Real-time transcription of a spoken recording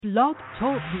Blog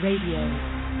Talk Radio.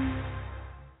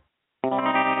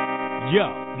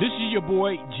 Yo, this is your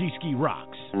boy G-Ski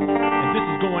Rocks, and this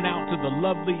is going out to the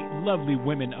lovely, lovely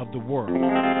women of the world.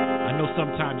 I know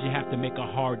sometimes you have to make a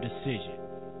hard decision,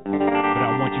 but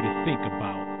I want you to think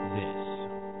about this.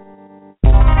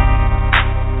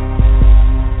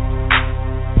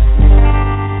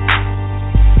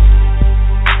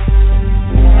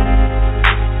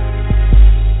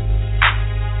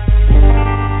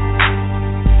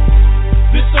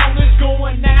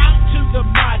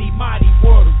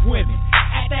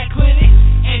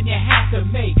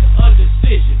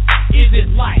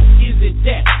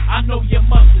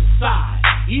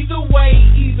 Either way,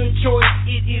 either choice,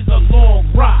 it is a long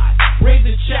ride. Raise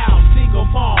a child, single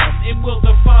mom, and will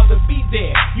the father be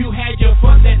there? You had your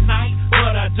fun that night,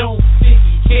 but I don't think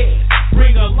he cares.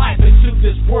 Bring a life into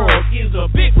this world is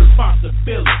a big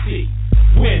responsibility.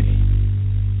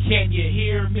 Women, can you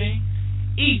hear me?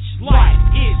 Each life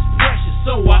is precious,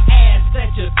 so I ask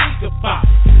that you think about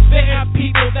it. There are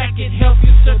people that can help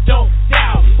you, so don't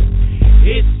doubt it.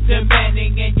 It's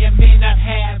demanding and you may not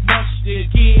have much to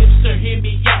give, so hear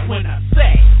me out when I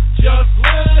say, just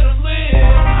let them live.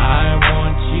 I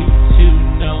want you to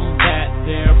know that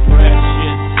they're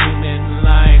precious human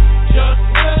life. Just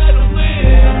let them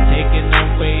live. Taking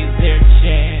away their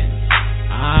chance,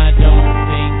 I don't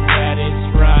think that it's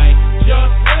right.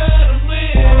 Just let them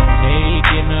live.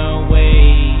 Taking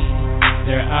away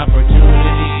their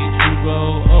opportunity to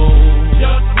grow old.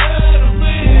 Just let them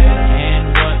live.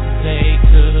 And what they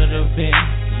could have been,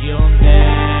 you'll never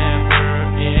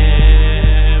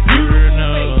ever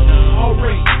know. All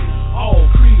races, all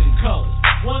creeds and colors.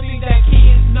 One thing that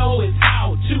kids know is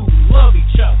how to love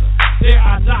each other. There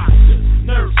are doctors,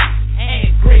 nurses,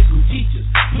 and grade school teachers.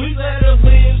 Please let her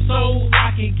live so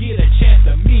I can get a chance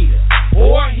to meet her.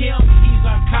 Or him, he's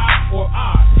a cop or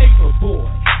our paper boy.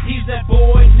 He's that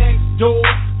boy next door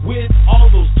with all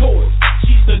those toys.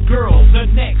 She's the girl, the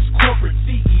next corporate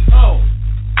CEO.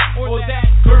 Or that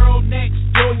girl next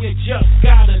door, you just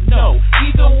gotta know.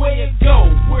 Either way it go,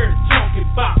 we're talking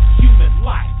about human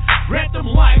life. Grant them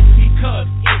life because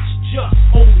it's just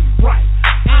only right.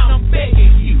 And I'm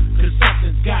begging you, cause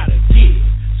something's gotta give.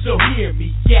 So hear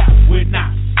me out when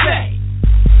I say,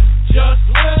 just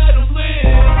let them live.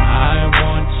 I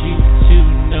want you to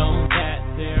know that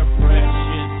they're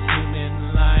precious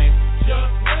human life.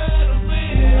 Just let them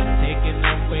live. Taking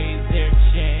away their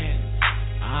chance,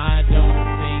 I don't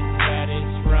think that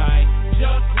it's right.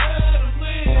 Just let them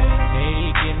live.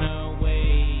 Taking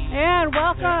away. And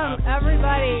welcome,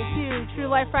 everybody, to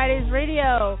TRU-Life Fridays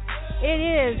Radio. It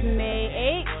is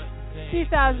May 8th,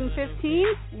 2015.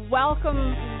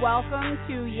 Welcome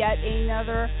to yet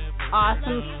another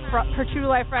awesome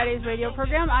TRU-Life Fridays radio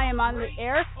program. I am on the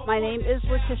air. My name is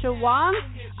Letitia Wong.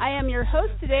 I am your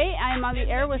host today. I am on the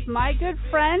air with my good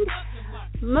friend,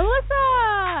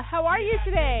 Melissa. How are you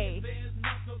today?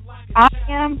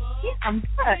 I'm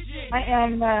good.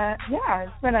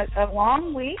 It's been a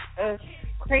long week, a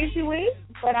crazy week,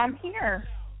 but I'm here.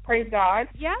 Praise God.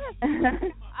 Yes.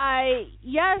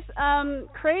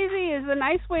 Crazy is a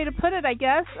nice way to put it, I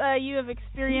guess. You have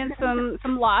experienced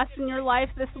some loss in your life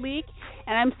this week,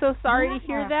 and I'm so sorry to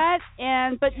hear that.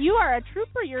 But you are a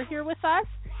trooper. You're here with us,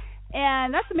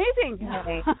 and that's amazing.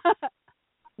 Hey.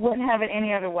 Wouldn't have it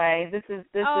any other way. This is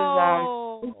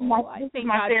my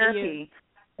therapy.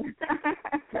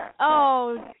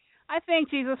 I thank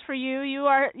Jesus for you. You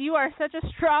are such a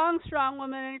strong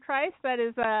woman in Christ. That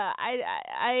is,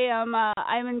 I'm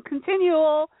in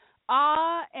continual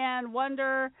awe and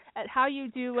wonder at how you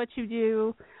do what you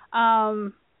do.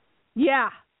 Yeah.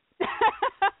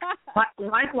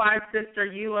 Likewise, sister.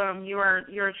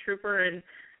 You're a trooper, and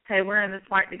hey, we're in this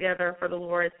fight together for the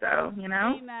Lord. So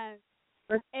Amen.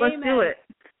 Let's do it.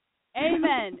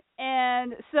 Amen.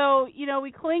 And so,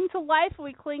 we cling to life,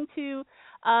 we cling to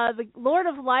the Lord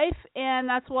of life, and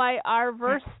that's why our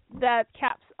verse that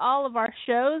caps all of our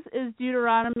shows is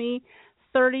Deuteronomy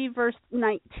 30, verse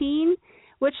 19,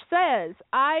 which says,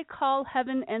 I call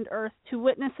heaven and earth to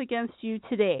witness against you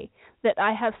today, that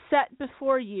I have set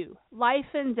before you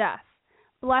life and death,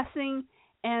 blessing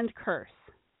and curse.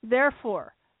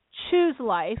 Therefore, choose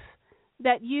life,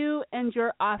 that you and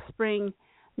your offspring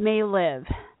may live.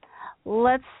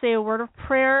 Let's say a word of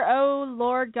prayer. Oh,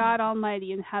 Lord God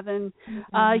Almighty in heaven,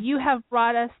 you have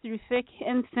brought us through thick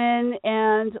and thin,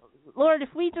 and Lord,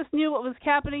 if we just knew what was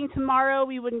happening tomorrow,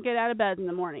 we wouldn't get out of bed in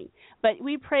the morning. But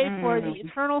we pray for the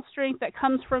eternal strength that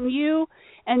comes from you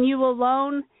and you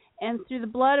alone, and through the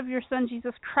blood of your Son,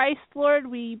 Jesus Christ, Lord,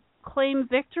 we claim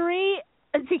victory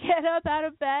to get up out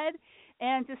of bed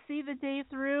and to see the day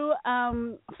through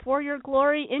for your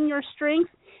glory, in your strength,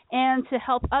 and to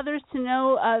help others to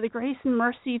know the grace and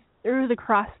mercy through the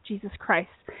cross of Jesus Christ.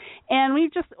 And we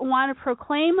just want to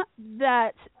proclaim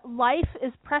that life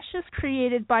is precious,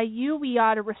 created by you. We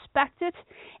ought to respect it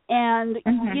and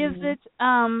give it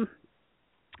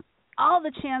all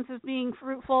the chance of being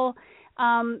fruitful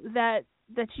that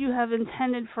you have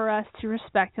intended for us to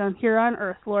respect here on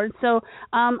earth, Lord. So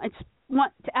I just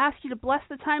want to ask you to bless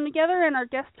the time together and our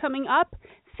guests coming up.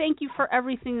 Thank you for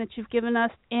everything that you've given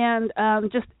us, and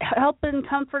just help and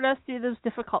comfort us through those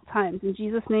difficult times. In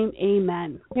Jesus' name,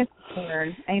 amen. Yes,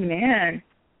 Lord. Amen.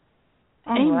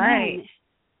 All right.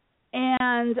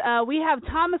 And we have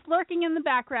Thomas lurking in the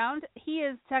background. He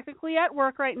is technically at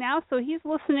work right now, so he's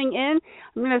listening in.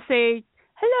 I'm going to say,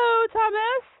 hello,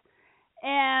 Thomas.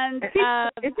 And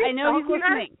I know he's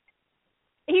listening.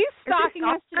 He's stalking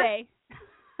us today.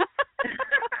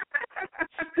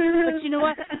 But you know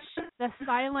what? The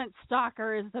silent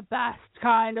stalker is the best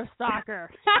kind of stalker.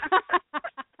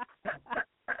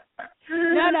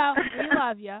 No, we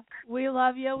love you. We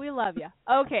love you. We love you.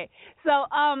 Okay, so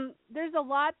there's a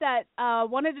lot that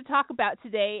wanted to talk about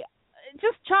today,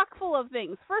 just chock full of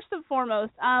things. First and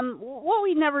foremost, what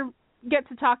we never get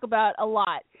to talk about a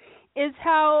lot is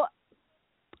how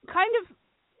kind of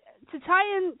to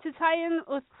tie in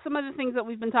with some of the things that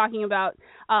we've been talking about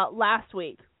last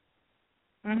week.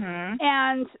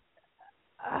 And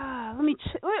let me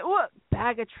what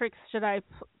bag of tricks should I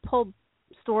pull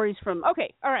stories from?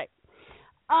 Okay, all right.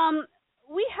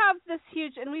 We have this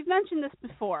huge, and we've mentioned this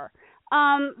before,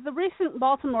 the recent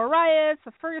Baltimore riots,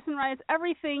 the Ferguson riots,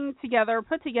 everything together,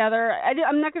 put together.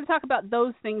 I'm not going to talk about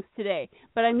those things today,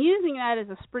 but I'm using that as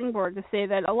a springboard to say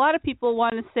that a lot of people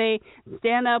want to say,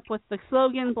 stand up with the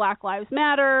slogan, Black Lives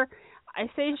Matter. I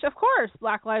say, of course,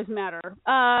 Black Lives Matter.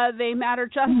 They matter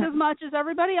just as much as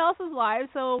everybody else's lives,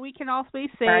 so we can also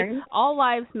say all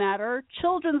lives matter,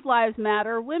 children's lives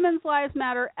matter, women's lives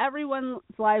matter, everyone's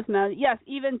lives matter. Yes,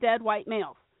 even dead white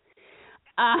males.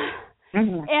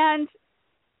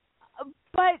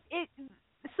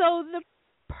 So the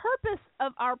purpose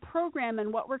of our program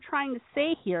and what we're trying to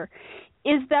say here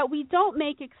is that we don't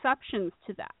make exceptions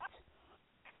to that.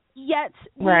 Yet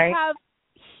we have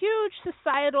huge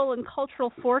societal and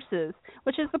cultural forces,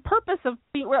 which is the purpose of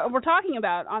what we're talking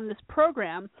about on this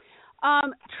program,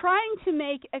 trying to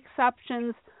make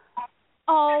exceptions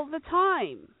all the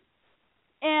time.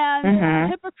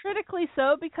 And hypocritically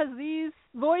so, because these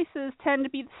voices tend to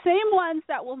be the same ones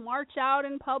that will march out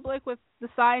in public with the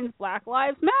signs Black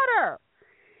Lives Matter.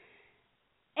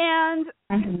 And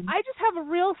I just have a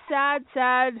real sad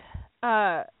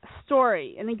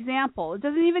story, an example. It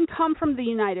doesn't even come from the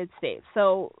United States.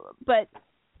 So, but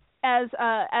as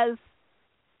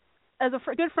a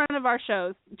good friend of our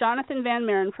shows, Jonathan Van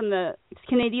Maren from the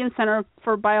Canadian Centre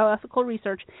for Bioethical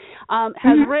Research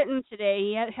has written today.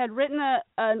 He had written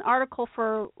an article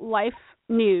for Life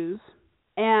News,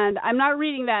 and I'm not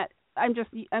reading that. I'm just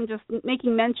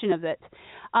making mention of it.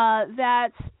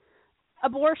 That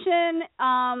abortion,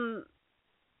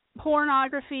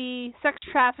 pornography, sex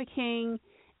trafficking,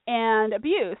 and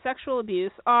abuse, sexual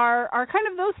abuse, are kind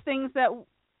of those things that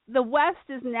the West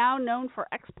is now known for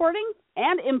exporting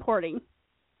and importing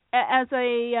as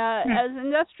an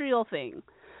industrial thing.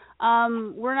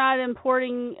 We're not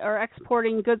importing or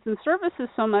exporting goods and services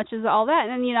so much as all that.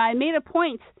 And I made a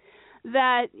point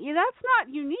that that's not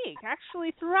unique.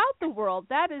 Actually, throughout the world,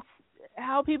 that is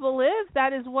how people live.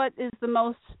 That is what is the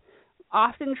most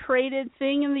often traded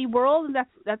thing in the world, and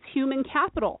that's human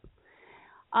capital,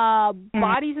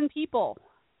 bodies and people.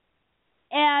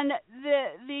 And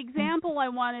the example I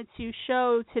wanted to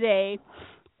show today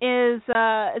is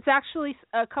it's actually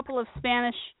a couple of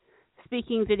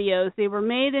Spanish-speaking videos. They were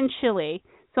made in Chile,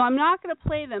 so I'm not going to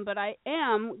play them, but I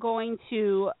am going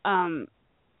to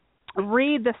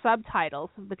read the subtitles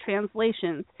of the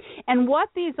translations. And what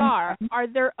these are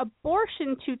they're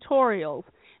abortion tutorials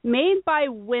made by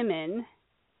women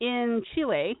in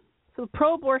Chile, so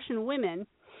pro-abortion women,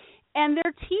 and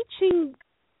they're teaching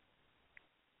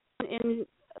in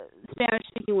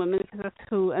Spanish-speaking women, because that's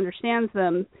who understands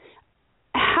them,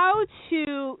 how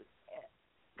to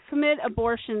commit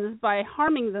abortions by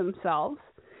harming themselves,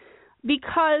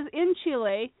 because in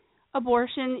Chile,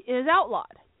 abortion is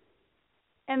outlawed.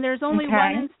 And there's only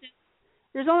one instance.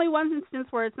 There's only one instance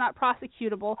where it's not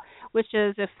prosecutable, which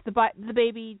is if the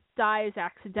baby dies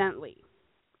accidentally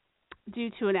due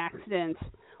to an accident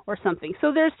or something.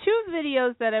 So there's two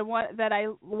videos that I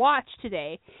watched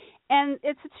today, and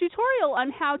it's a tutorial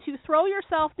on how to throw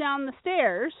yourself down the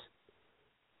stairs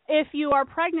if you are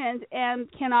pregnant and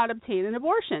cannot obtain an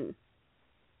abortion.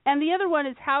 And the other one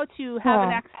is how to have an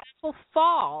accidental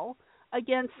fall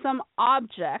against some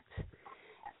object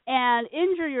and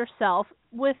injure yourself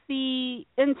with the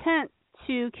intent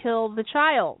to kill the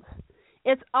child.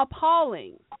 It's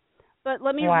appalling. But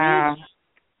let me read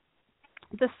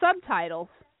the subtitles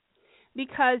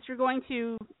because you're going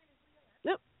to...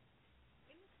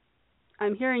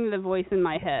 I'm hearing the voice in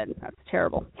my head. That's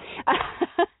terrible.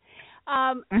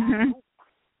 And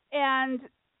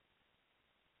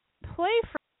play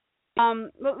for...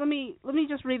 let me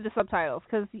just read the subtitles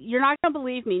because you're not going to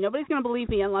believe me. Nobody's going to believe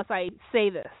me unless I say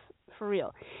this for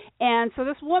real. And so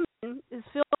this woman is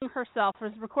filming herself, or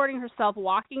is recording herself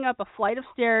walking up a flight of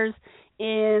stairs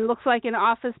in, looks like an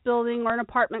office building or an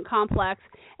apartment complex.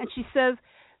 And she says,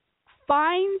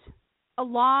 find a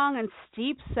long and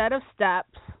steep set of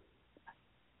steps.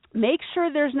 Make sure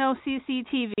there's no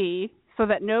CCTV so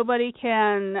that nobody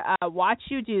can watch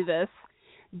you do this.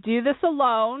 Do this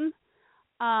alone.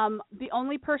 The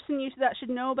only person that should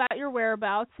know about your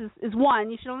whereabouts is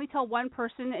one. You should only tell one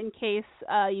person in case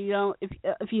you don't.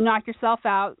 If you knock yourself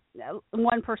out,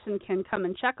 one person can come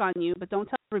and check on you, but don't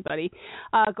tell everybody.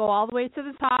 Go all the way to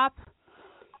the top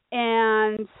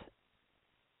and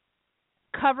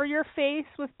cover your face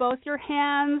with both your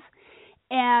hands.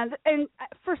 And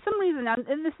for some reason,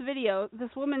 in this video,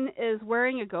 this woman is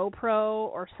wearing a GoPro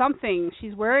or something.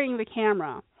 She's wearing the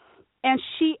camera, and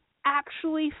she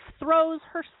actually throws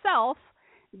herself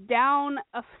down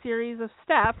a series of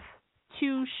steps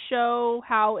to show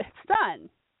how it's done.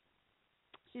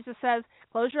 She just says,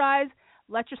 close your eyes,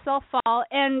 let yourself fall,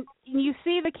 and you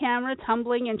see the camera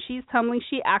tumbling, and she's tumbling.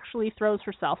 She actually throws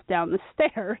herself down the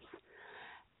stairs.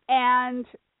 And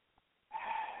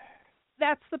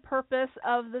that's the purpose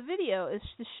of the video, is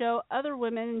to show other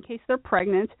women, in case they're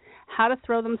pregnant, how to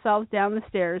throw themselves down the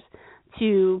stairs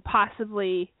to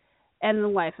possibly end the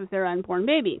life of their unborn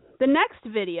baby. The next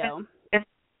video...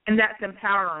 And that's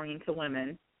empowering to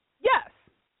women. Yes,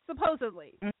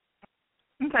 supposedly.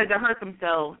 Okay, to hurt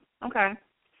themselves. Okay.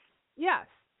 Yes.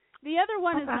 The other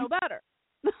one is no better.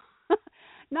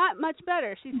 Not much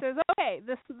better. She says, okay,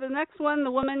 the next one, the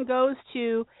woman goes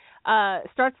to,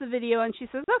 starts the video, and she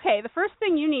says, okay, the first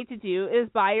thing you need to do is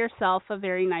buy yourself a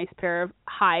very nice pair of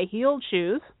high-heeled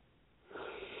shoes.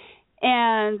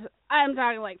 And I'm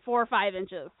talking like 4 or 5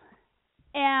 inches.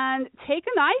 And take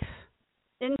a knife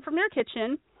in from your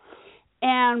kitchen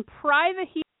and pry the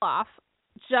heel off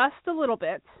just a little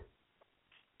bit.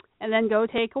 And then go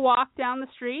take a walk down the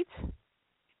street.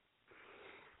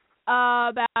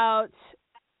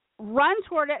 Run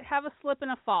toward it, have a slip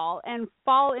and a fall, and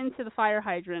fall into the fire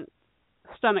hydrant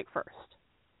stomach first.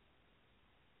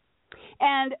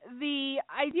 And the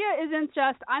idea isn't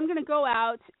just, I'm going to go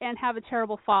out and have a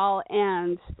terrible fall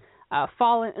and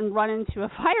fall and run into a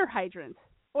fire hydrant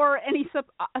or any such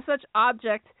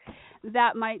object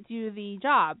that might do the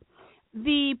job.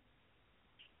 The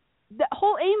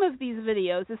whole aim of these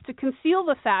videos is to conceal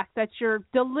the fact that you're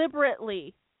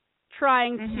deliberately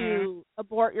trying to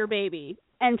abort your baby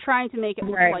and trying to make it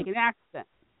look like an accident.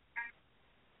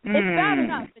 It's bad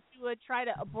enough that you would try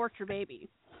to abort your baby,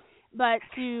 but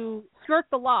to skirt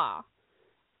the law,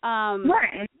 and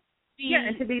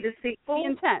to be deceitful. The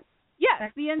intent,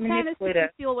 yes, the intent is to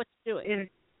conceal what you're doing.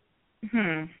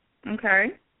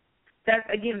 Okay,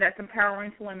 that's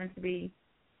empowering to women to be.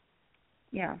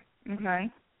 Yeah.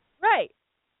 Okay. Right.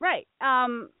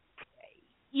 I'm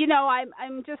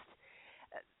just.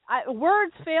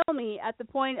 Words fail me at the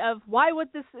point of why would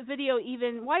these videos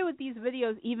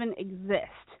even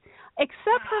exist?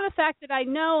 Except for the fact that I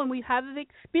know, and we have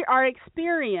our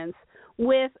experience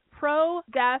with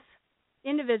pro-death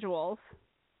individuals,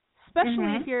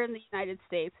 especially here in the United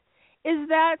States, is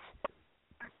that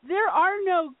there are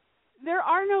no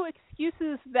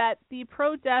excuses that the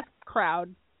pro-death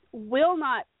crowd will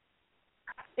not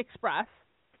express.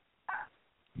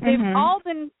 They've all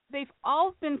been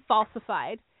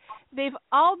falsified. They've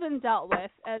all been dealt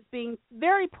with as being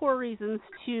very poor reasons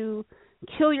to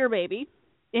kill your baby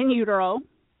in utero,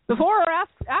 before or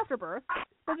after birth,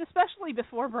 but especially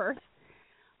before birth.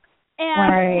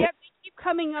 And yet they keep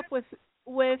coming up with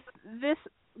this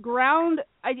ground,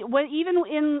 even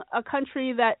in a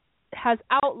country that has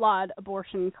outlawed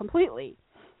abortion completely.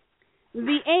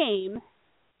 The aim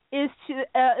is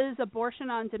abortion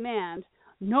on demand,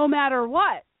 no matter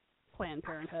what. Planned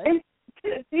Parenthood. And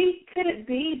could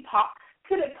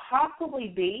it possibly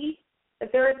be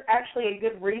that there is actually a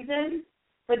good reason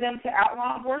for them to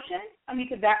outlaw abortion? I mean,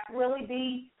 could that really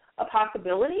be a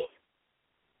possibility?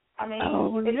 I mean,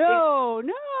 no.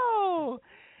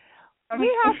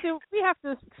 We have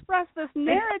to express this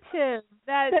narrative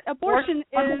that abortion is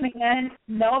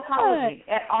no apology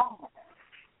at all.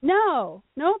 No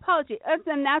apology.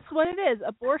 And that's what it is,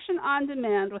 abortion on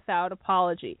demand without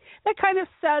apology. That kind of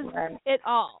says it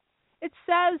all. It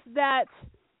says that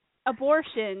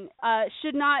abortion there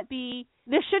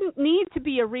shouldn't need to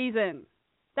be a reason.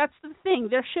 That's the thing.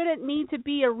 There shouldn't need to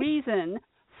be a reason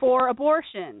for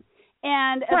abortion.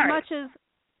 And as much as,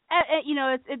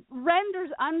 it renders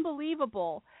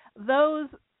unbelievable those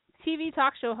TV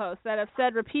talk show hosts that have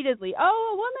said repeatedly, "Oh,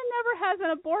 a woman never has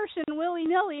an abortion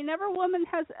willy-nilly. Never a woman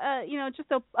has,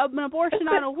 just an abortion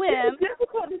on a whim." It's a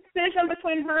difficult decision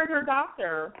between her and her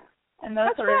doctor, and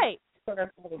those That's right. Sort of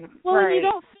things. Well,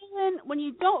 when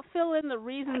you don't fill in the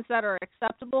reasons that are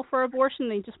acceptable for abortion,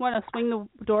 they just want to swing the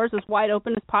doors as wide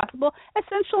open as possible.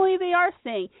 Essentially, they are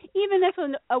saying even if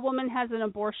a woman has an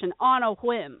abortion on a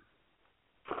whim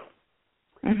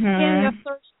in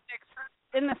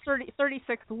the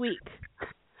 36th week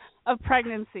of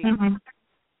pregnancy,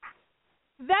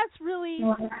 that's really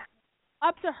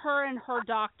up to her and her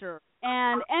doctor,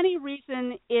 and any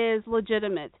reason is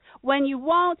legitimate. When you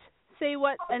won't say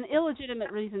what an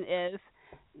illegitimate reason is,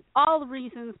 all the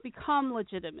reasons become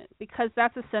legitimate, because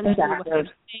that's essentially what they're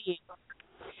saying.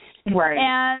 Right.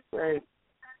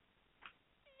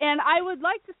 And I would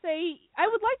like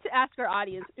to ask our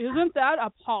audience, isn't that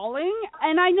appalling?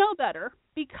 And I know better,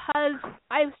 because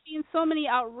I've seen so many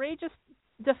outrageous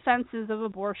defenses of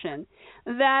abortion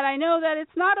that I know that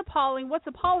it's not appalling. What's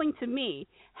appalling to me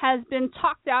has been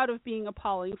talked out of being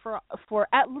appalling for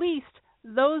at least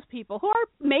those people who are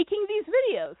making these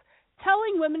videos,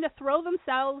 telling women to throw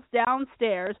themselves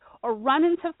downstairs or run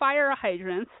into fire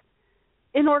hydrants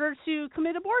in order to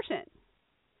commit abortion.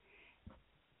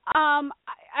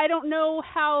 I don't know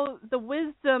how the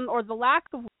wisdom or the lack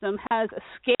of wisdom has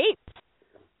escaped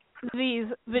these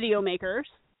video makers,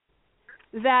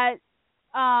 that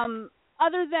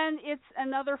other than it's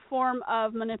another form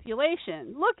of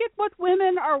manipulation. Look at what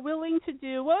women are willing to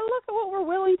do. Well, look at what we're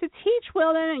willing to teach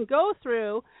women and go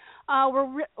through.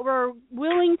 We're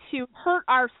willing to hurt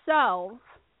ourselves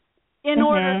in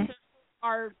order to hurt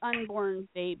our unborn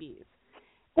babies.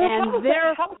 Well, and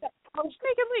how is that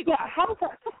make it legal. Yeah, how is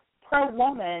that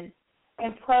pro-woman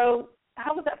and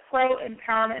how is that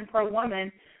pro-empowerment and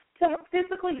pro-woman to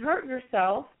physically hurt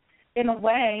yourself in a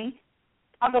way?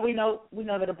 Although we know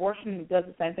that abortion does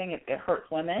the same thing, it hurts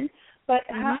women, but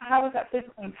how is that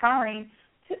physically empowering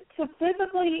to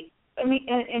physically,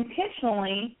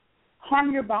 intentionally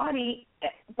harm your body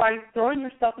by throwing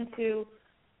yourself into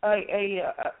a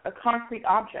concrete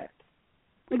object?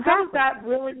 Exactly. How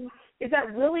is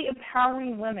that really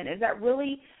empowering women? Is that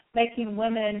really making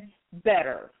women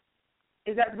better?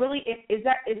 Is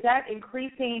that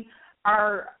increasing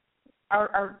our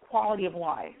quality of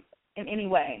life in any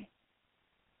way?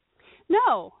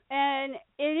 No, and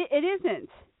it isn't.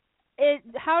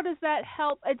 How does that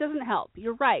help? It doesn't help.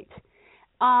 You're right.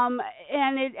 And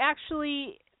it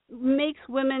actually makes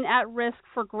women at risk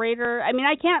for greater. I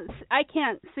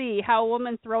can't see how a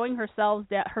woman throwing herself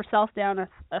down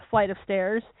a flight of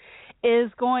stairs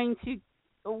is going to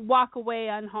walk away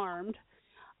unharmed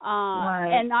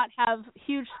and not have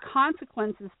huge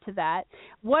consequences to that.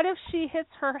 What if she hits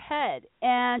her head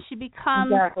and she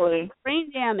becomes brain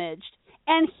damaged?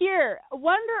 And here,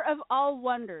 wonder of all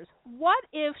wonders, what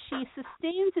if she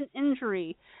sustains an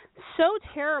injury so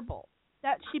terrible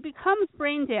that she becomes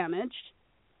brain damaged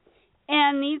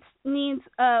and needs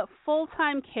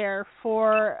full-time care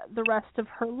for the rest of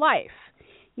her life?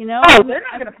 They're not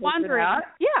going to pay for that.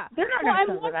 Yeah, they're not going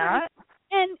to pay for that.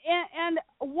 And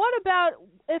what about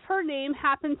if her name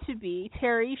happened to be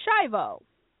Terry Schiavo?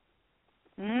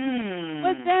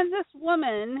 But then this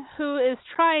woman who is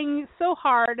trying so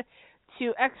hard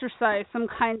to exercise some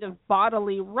kind of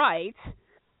bodily right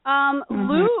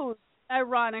lose,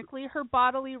 ironically, her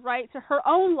bodily right to her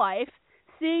own life,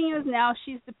 seeing as now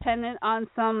she's dependent on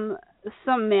some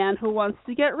man who wants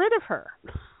to get rid of her.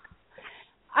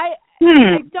 I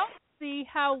don't see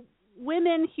how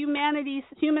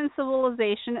human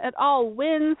civilization at all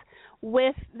wins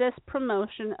with this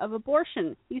promotion of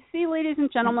abortion. You see, ladies and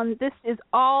gentlemen, this is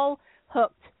all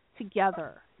hooked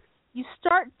together. You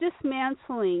start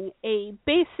dismantling a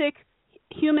basic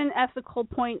human ethical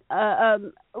point,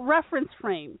 reference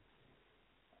frame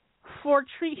for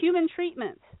human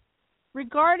treatment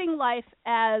regarding life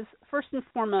as, first and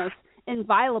foremost,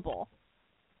 inviolable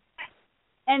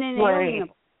and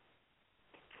inalienable.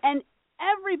 And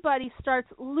everybody starts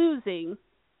losing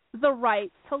the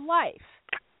right to life.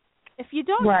 If you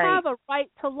don't have a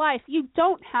right to life, you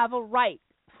don't have a right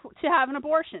to have an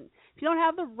abortion. If you don't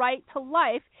have the right to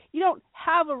life, you don't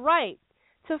have a right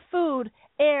to food,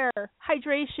 air,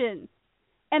 hydration,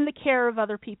 and the care of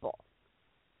other people.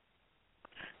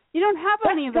 You don't have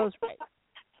any of those rights.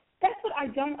 That's what I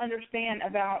don't understand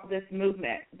about this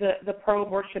movement, the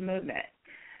pro-abortion movement.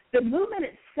 The movement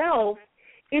itself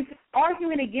is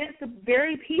arguing against the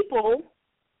very people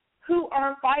who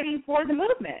are fighting for the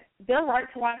movement, their right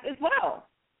to life as well.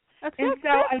 And so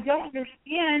I don't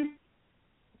understand.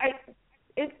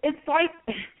 It's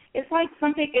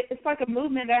like a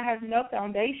movement that has no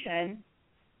foundation,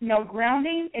 no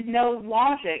grounding, and no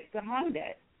logic behind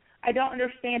it. I don't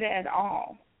understand it at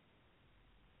all.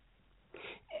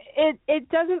 It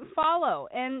doesn't follow,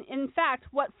 and in fact,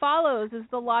 what follows is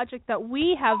the logic that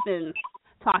we have been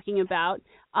talking about.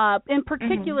 And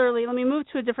particularly, let me move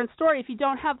to a different story. If you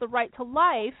don't have the right to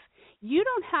life, you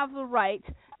don't have the right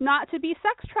not to be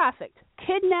sex trafficked,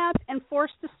 kidnapped, and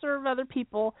forced to serve other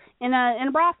people in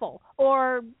a brothel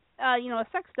or a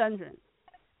sex dungeon.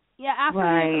 Yeah, after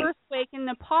the earthquake in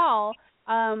Nepal,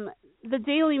 the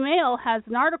Daily Mail has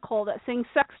an article that's saying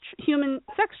human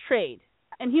sex trade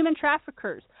and human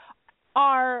traffickers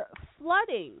are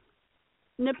flooding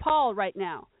Nepal right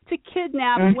now to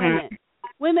kidnap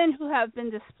women who have been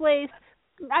displaced.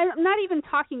 I'm not even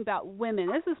talking about women.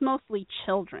 This is mostly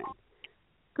children,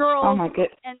 girls. Oh my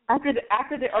goodness! And after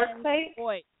the earthquake,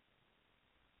 boys.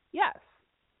 Yes,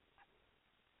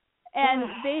 and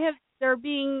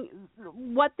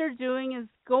what they're doing is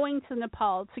going to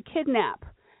Nepal to kidnap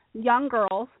young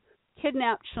girls,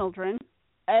 kidnap children,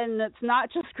 and it's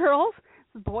not just girls,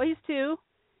 it's boys too,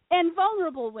 and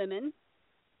vulnerable women,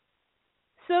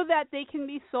 so that they can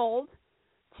be sold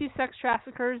to sex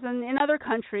traffickers in other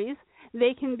countries.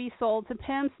 They can be sold to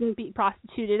pimps and be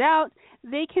prostituted out.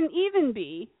 They can even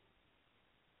be,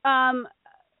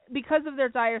 because of their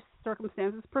dire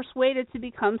circumstances, persuaded to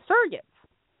become surrogates.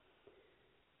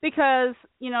 Because,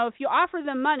 if you offer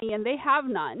them money and they have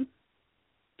none,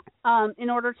 in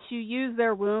order to use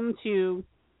their womb to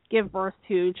give birth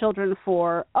to children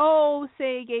for,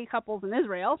 say, gay couples in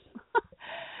Israel,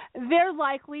 they're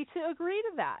likely to agree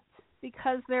to that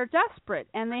because they're desperate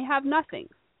and they have nothing.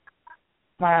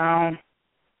 Wow.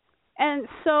 And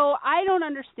so I don't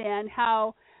understand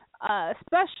how,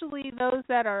 especially those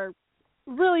that are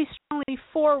really strongly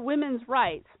for women's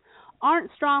rights,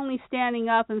 aren't strongly standing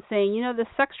up and saying, the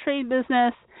sex trade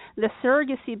business, the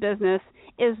surrogacy business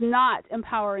is not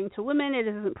empowering to women. It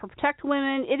doesn't protect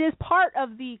women. It is part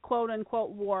of the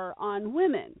quote-unquote war on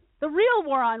women, the real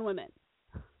war on women.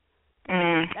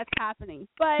 That's happening.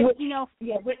 But, to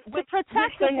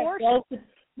protect abortion.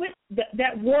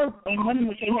 That war on women,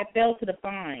 which they have failed to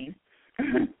define.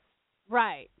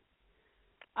 Right.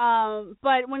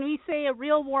 But when we say a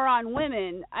real war on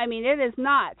women, it is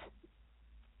not,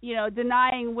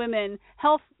 denying women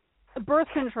birth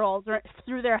controls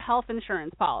through their health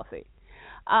insurance policy.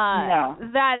 No.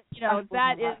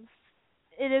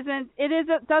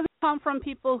 It doesn't come from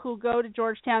people who go to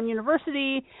Georgetown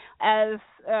University as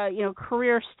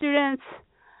career students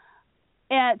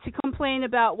and to complain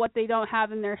about what they don't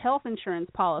have in their health insurance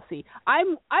policy. I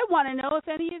want to know if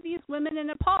any of these women in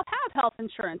Nepal have health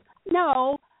insurance.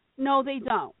 No, they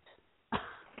don't.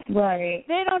 Right.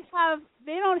 They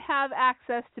don't have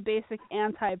access to basic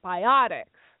antibiotics.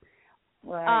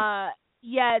 Right.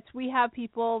 Yet we have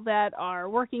people that are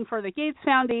working for the Gates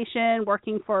Foundation,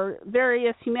 working for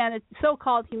various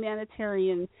so-called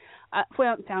humanitarian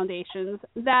foundations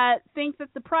that think that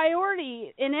the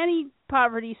priority in any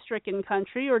poverty-stricken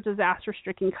country or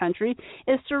disaster-stricken country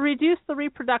is to reduce the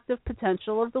reproductive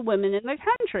potential of the women in the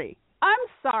country. I'm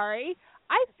sorry.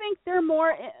 I think they're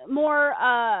more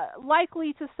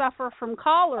likely to suffer from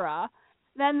cholera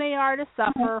than they are to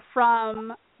suffer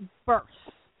from birth.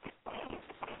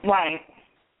 Right.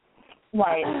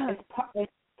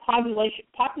 It's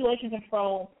population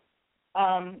control,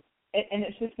 and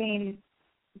it's just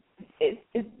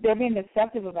they're being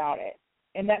deceptive about it,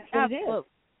 and that's what it is.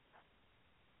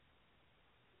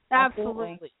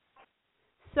 Absolutely.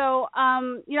 So,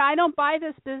 I don't buy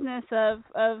this business of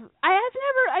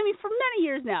for many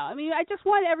years now. I just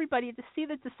want everybody to see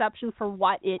the deception for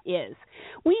what it is.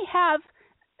 We have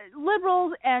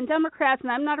liberals and Democrats,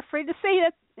 and I'm not afraid to say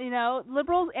it,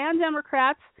 liberals and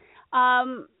Democrats,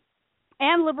 and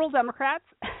liberal Democrats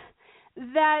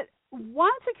that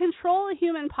want to control the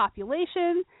human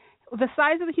population, the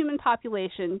size of the human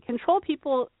population, control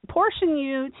people, portion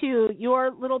you to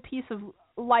your little piece of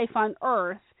life on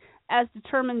Earth as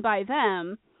determined by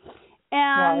them,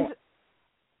 and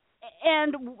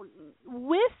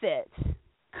with it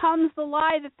comes the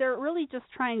lie that they're really just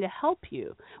trying to help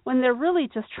you when they're really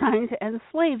just trying to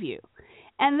enslave you.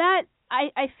 And that,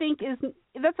 I think,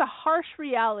 that's a harsh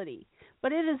reality,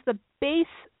 but it is the base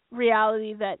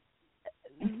reality that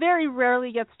very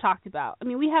rarely gets talked about. I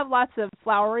mean, we have lots of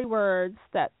flowery words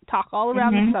that talk all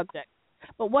around the subject,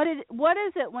 but what is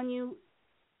it when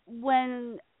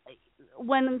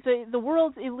the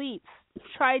world's elites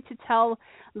try to tell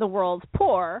the world's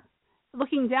poor,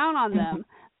 looking down on them,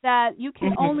 that you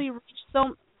can only reach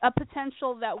a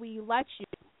potential that we let you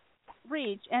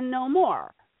reach and no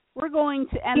more. We're going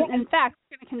to, and in fact,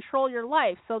 we're going to control your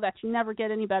life so that you never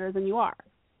get any better than you are.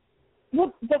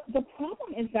 Well, the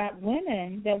problem is that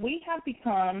women, that we have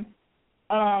become,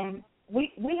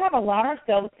 we have allowed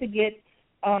ourselves to get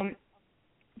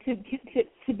to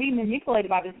be manipulated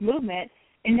by this movement,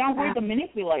 and now we're the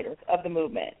manipulators of the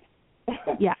movement.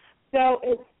 Yeah. So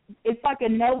it's like a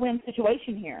no-win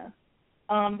situation here,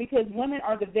 because women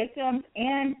are the victims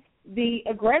and the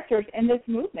aggressors in this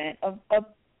movement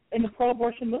in the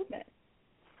pro-abortion movement.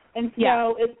 And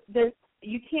so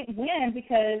you can't win,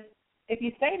 because if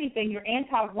you say anything, you're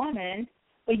anti-woman,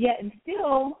 but yet and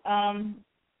still, as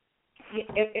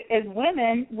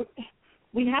women,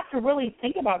 we have to really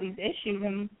think about these issues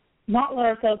and not let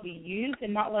ourselves be used,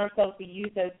 and not let ourselves be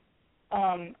used as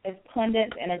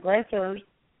pundits and aggressors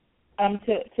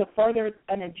to further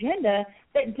an agenda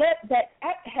that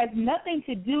has nothing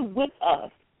to do with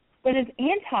us, but is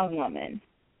anti-woman,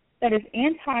 that is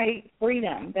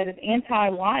anti-freedom, that is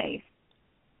anti-life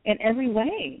in every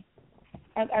way.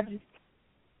 I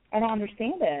don't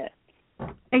understand it.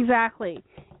 Exactly.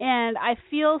 And I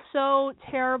feel so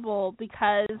terrible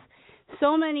because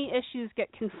so many issues get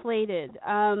conflated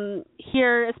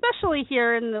here, especially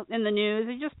here in the news.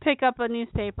 You just pick up a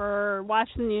newspaper or watch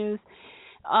the news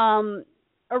or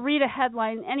read a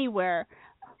headline anywhere.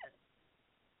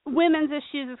 Women's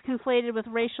issues is conflated with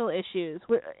racial issues,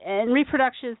 and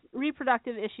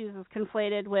reproductive issues is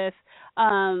conflated with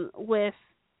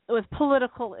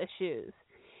political issues.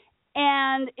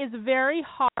 And it's very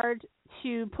hard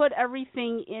to put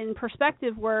everything in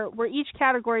perspective where each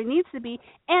category needs to be,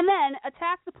 and then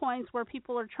attack the points where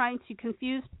people are trying to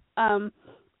confuse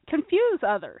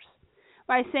others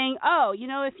by saying, oh,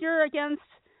 if you're against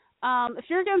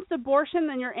abortion,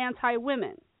 then you're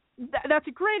anti-women. That's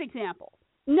a great example.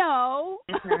 No,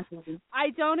 exactly.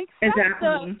 I don't accept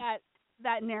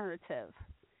that narrative.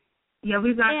 Yeah,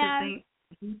 we've got to think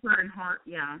deeper and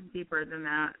deeper than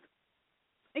that.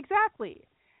 Exactly.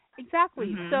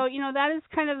 Mm-hmm. So, that is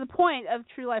kind of the point of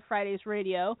TRU-Life Fridays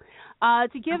Radio,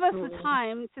 to give us the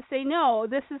time to say, no,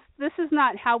 this is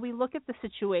not how we look at the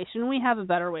situation. We have a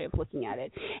better way of looking at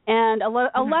it, and a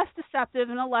less deceptive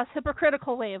and a less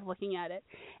hypocritical way of looking at it.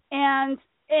 And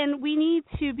we need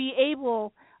to be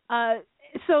able,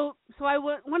 so I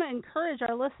want to encourage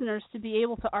our listeners to be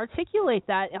able to articulate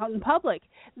that out in public.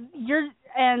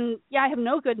 I have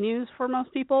no good news for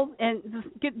most people, and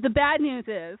the bad news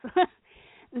is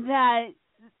that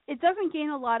it doesn't gain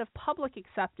a lot of public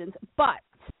acceptance, but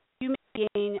you may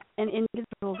gain an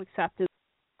individual's acceptance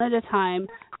at a time.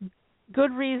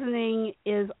 Good reasoning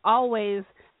is always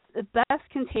the most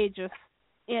contagious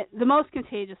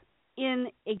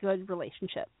in a good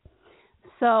relationship.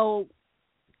 So,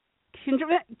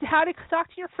 how to talk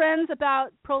to your friends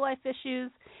about pro-life issues.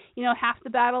 Half the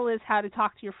battle is how to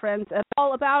talk to your friends at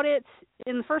all about it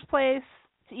in the first place,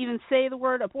 to even say the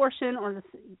word abortion or to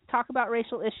talk about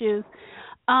racial issues.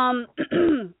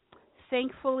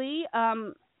 Thankfully,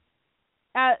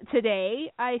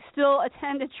 today, I still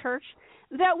attend a church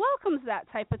that welcomes that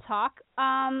type of talk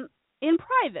in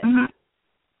private. Mm-hmm.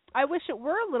 I wish it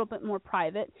were a little bit more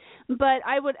private, but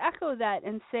I would echo that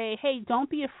and say, hey, don't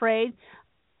be afraid.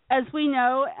 As we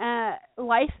know,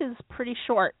 life is pretty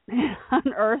short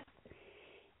on Earth,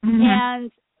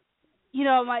 and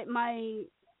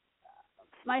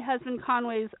my husband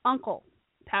Conway's uncle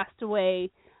passed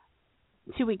away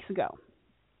 2 weeks ago,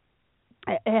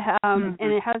 and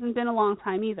it hasn't been a long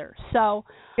time either. So,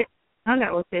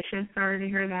 that was vicious. Sorry to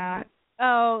hear that.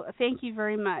 Oh, thank you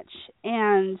very much.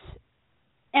 And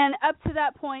up to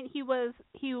that point, he was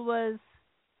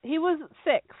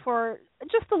sick for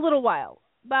just a little while.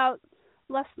 About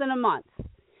less than a month,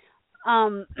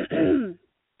 and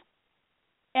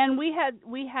we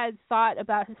had thought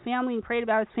about his family and prayed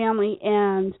about his family,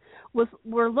 and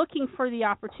we're looking for the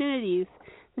opportunities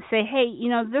to say, hey,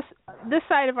 this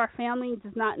side of our family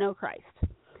does not know Christ,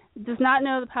 does not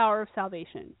know the power of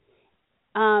salvation,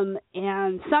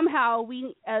 and somehow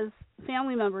we, as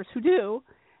family members who do,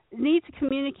 need to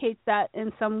communicate that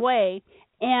in some way.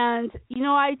 And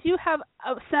I do have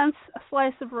a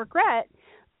slice of regret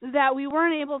that we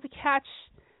weren't able to catch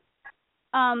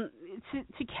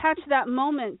that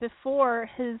moment before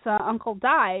his uncle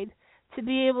died, to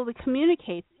be able to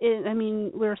communicate. We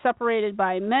were separated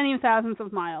by many thousands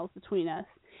of miles between us,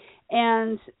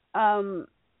 and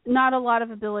not a lot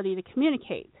of ability to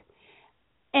communicate.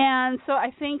 And so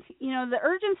I think, the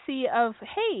urgency of,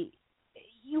 hey,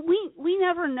 we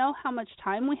never know how much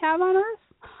time we have on Earth.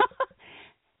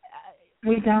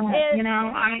 We don't.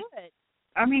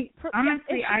 I mean,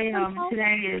 honestly,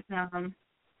 today is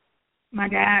my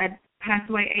dad passed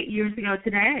away 8 years ago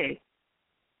today.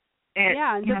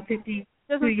 At 52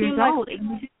 years old.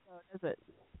 Is it?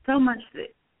 So much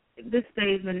this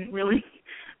day has been really.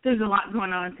 There's a lot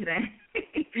going on today.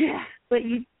 Yeah. But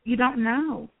you don't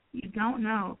know. You don't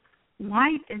know.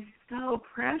 Life is so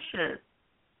precious,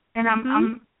 and I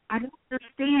don't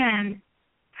understand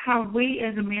how we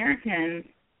as Americans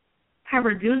have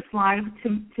reduced life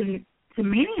to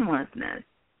meaninglessness.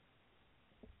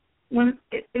 When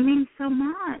it means so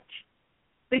much,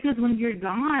 because when you're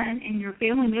gone and your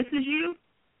family misses you,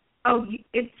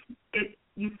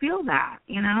 you feel that,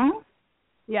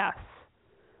 Yes,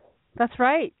 that's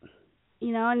right.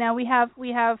 Now we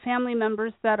have family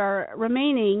members that are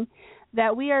remaining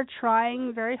that we are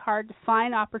trying very hard to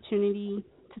find opportunity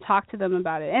to talk to them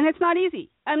about it. And it's not easy.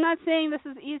 I'm not saying this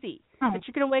is easy. But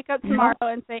you're going to wake up tomorrow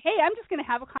and say, hey, I'm just going to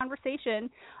have a conversation,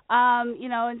 and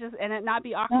it not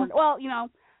be awkward. Well,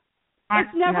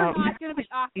 it's never not going to be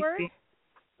awkward.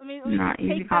 Not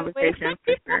easy conversation,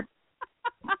 for sure.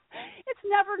 It's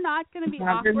never not going to be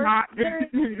awkward.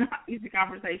 There's not easy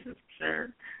conversations, for sure.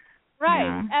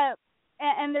 Right. Yeah.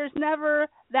 And there's never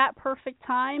that perfect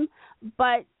time,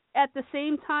 but at the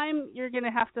same time, you're going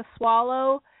to have to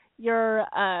swallow your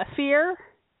fear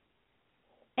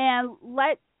and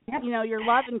let your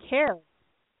love and care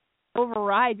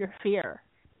override your fear,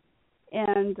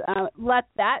 and let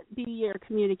that be your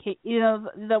communicate.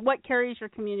 What carries your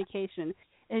communication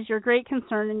is your great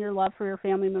concern and your love for your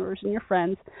family members and your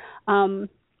friends,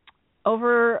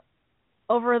 over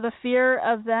the fear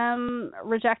of them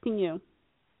rejecting you.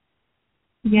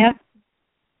 Yep.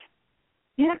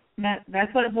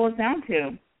 That's what it boils down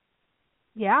to.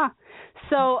 Yeah.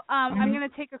 So I'm going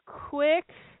to take a quick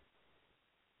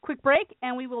break,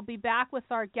 and we will be back with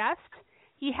our guest.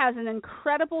 He has an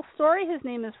incredible story. His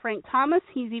name is Frank Thomas.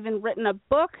 He's even written a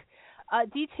book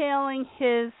detailing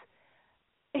his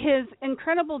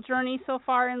incredible journey so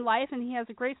far in life, and he has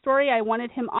a great story. I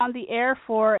wanted him on the air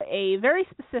for a very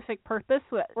specific purpose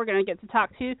that we're going to get to talk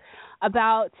to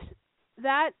about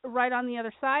that right on the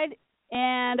other side,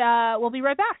 and we'll be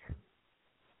right back.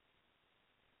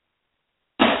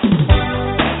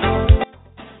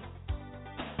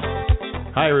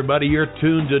 Hi, everybody. You're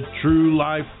tuned to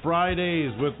TRU-Life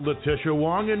Fridays with Letitia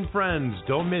Wong and friends.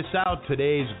 Don't miss out.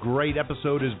 Today's great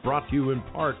episode is brought to you in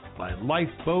part by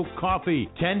Lifeboat Coffee.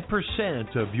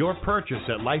 10% of your purchase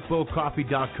at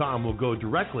lifeboatcoffee.com will go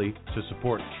directly to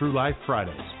support TRU-Life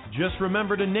Fridays. Just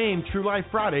remember to name TRU-Life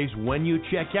Fridays when you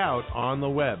check out on the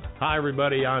web. Hi,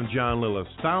 everybody. I'm John Lillis,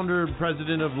 founder and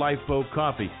president of Lifeboat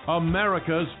Coffee,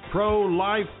 America's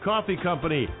pro-life coffee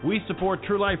company. We support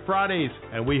TRU-Life Fridays,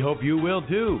 and we hope you will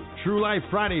too. TRU-Life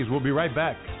Fridays will be right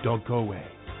back. Don't go away.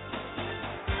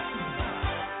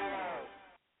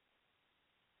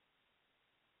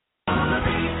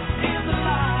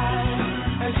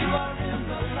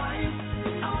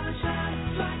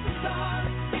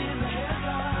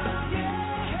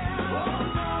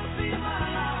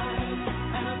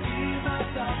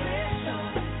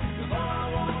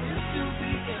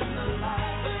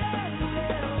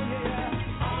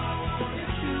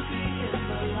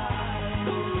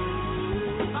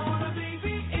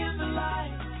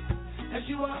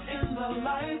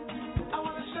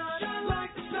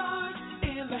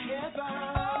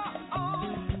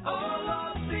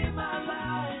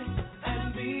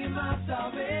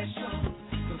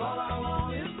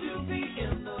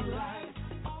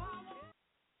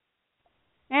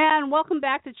 And welcome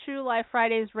back to TRU-Life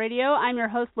Fridays Radio. I'm your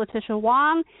host, Letitia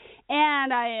Wong,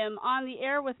 and I am on the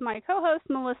air with my co-host,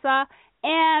 Melissa,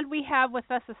 and we have with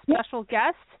us a special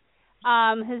guest.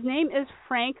 His name is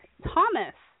Frank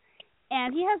Thomas,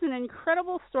 and he has an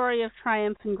incredible story of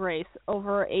triumph and grace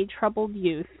over a troubled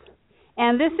youth.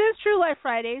 And this is TRU-Life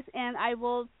Fridays, and I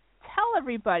will tell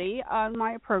everybody on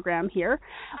my program here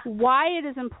why it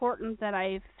is important that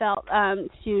I felt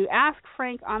to ask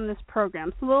Frank on this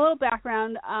program. So a little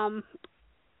background,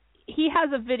 he has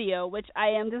a video, which I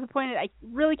am disappointed I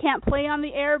really can't play on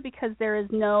the air because there is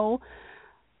no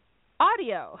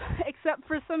audio except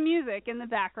for some music in the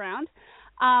background.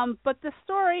 But the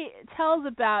story tells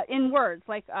about, in words,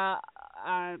 like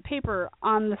paper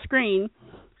on the screen,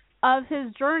 of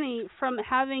his journey from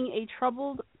having a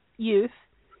troubled youth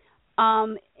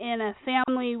in a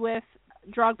family with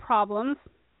drug problems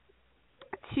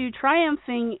to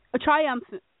triumphing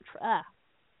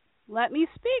let me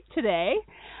speak today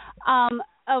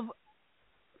of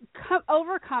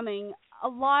overcoming a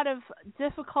lot of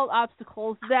difficult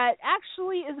obstacles that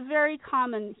actually is very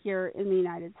common here in the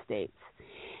United States.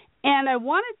 And I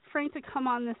wanted Frank to come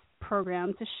on this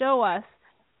program to show us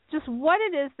just what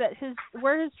it is that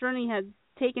where his journey had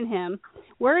taken him,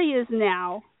 where he is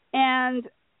now, and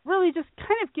really just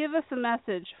kind of give us a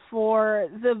message for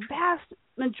the vast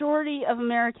majority of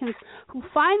Americans who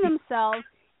find themselves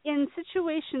in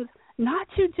situations not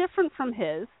too different from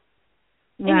his.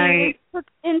 Right. And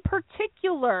in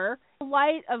particular, the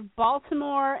light of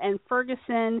Baltimore and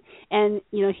Ferguson, and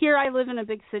here I live in a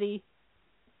big city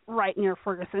right near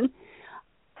Ferguson,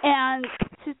 and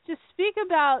to speak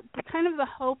about the kind of the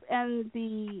hope and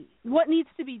the what needs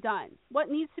to be done, what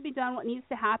needs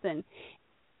to happen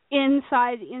in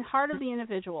heart of the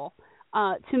individual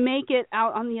to make it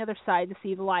out on the other side to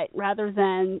see the light, rather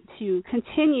than to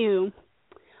continue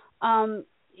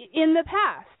in the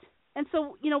past. And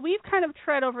so, we've kind of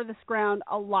tread over this ground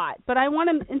a lot, but I want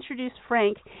to introduce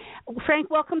Frank. Frank,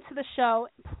 welcome to the show.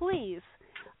 Please,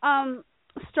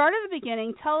 start at the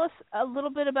beginning. Tell us a little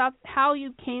bit about how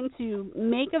you came to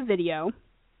make a video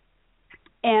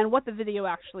and what the video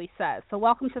actually says. So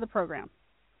welcome to the program.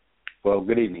 Well,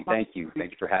 good evening. Thank you.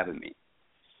 Thank you for having me.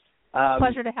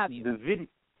 Pleasure to have you.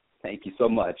 Thank you so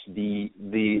much. The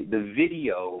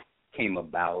video came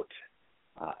about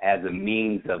as a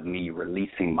means of me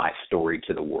releasing my story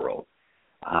to the world.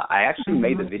 I actually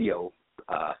made the video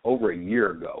over a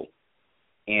year ago,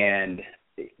 and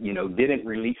didn't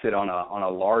release it on a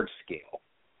large scale.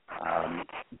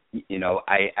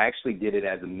 I actually did it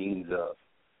as a means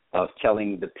of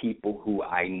telling the people who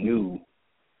I knew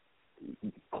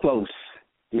close,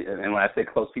 and when I say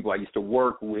close people I used to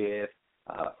work with,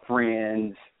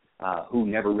 friends who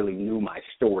never really knew my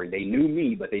story. They knew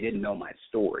me, but they didn't know my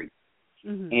story.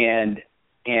 Mm-hmm.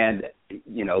 And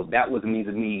that was a means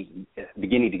of me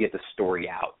beginning to get the story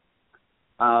out.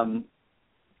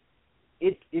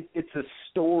 It's a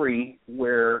story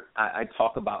where I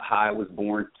talk about how I was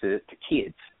born to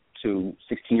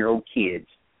 16-year-old kids.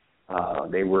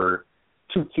 They were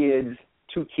two kids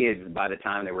by the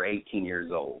time they were 18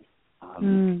 years old.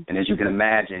 And as you can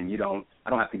imagine, I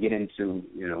don't have to get into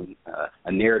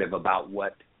a narrative about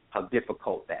how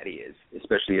difficult that is,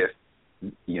 especially if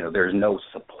there's no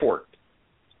support.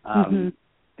 And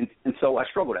so I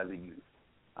struggled as a youth.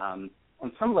 On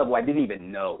some level, I didn't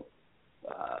even know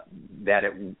that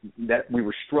we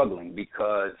were struggling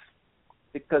because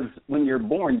when you're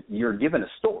born, you're given a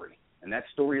story, and that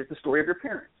story is the story of your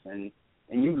parents, and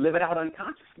you live it out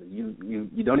unconsciously.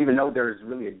 You don't even know there's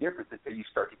really a difference until you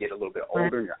start to get a little bit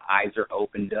older and your eyes are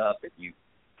opened up, and you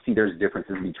see there's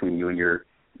differences between you and your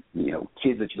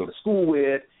kids that you go to school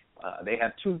with. They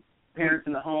have two parents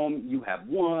in the home, you have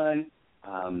one.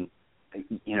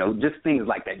 Just things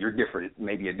like that. You're different,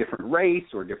 maybe a different race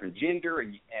or a different gender,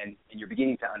 and you're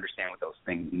beginning to understand what those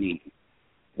things mean.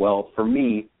 Well, for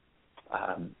me,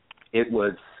 I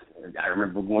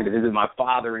remember going to visit my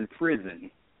father in prison.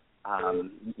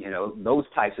 Those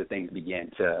types of things began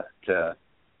to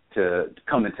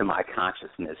come into my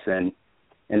consciousness,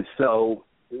 and so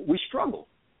we struggled.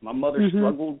 My mother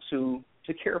struggled to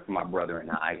care for my brother and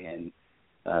I, and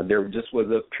there just was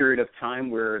a period of time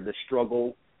where the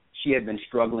struggle. She had been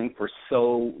struggling for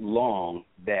so long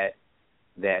that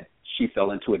she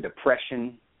fell into a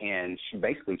depression, and she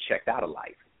basically checked out of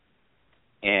life.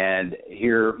 And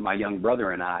here my young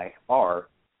brother and I are,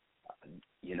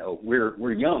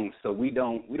 we're young, so we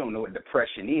don't know what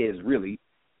depression is really.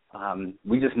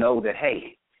 We just know that,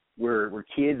 hey, we're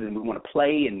kids and we want to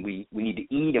play and we need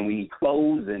to eat and we need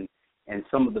clothes and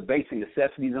some of the basic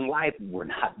necessities in life were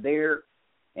not there,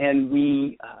 and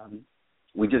we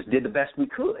just did the best we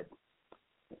could,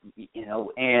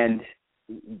 and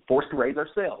forced to raise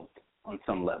ourselves on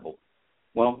some level.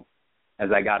 Well, as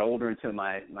I got older into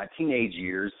my teenage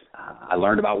years, I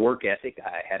learned about work ethic.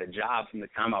 I had a job from the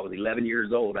time I was 11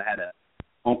 years old. I had an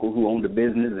uncle who owned a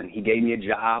business, and he gave me a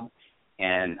job,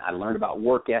 and I learned about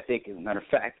work ethic. As a matter of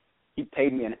fact, he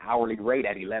paid me an hourly rate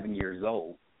at 11 years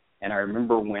old. And I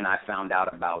remember when I found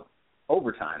out about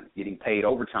overtime, getting paid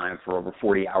overtime for over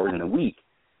 40 hours in a week,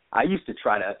 I used to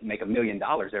try to make $1 million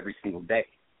every single day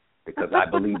because I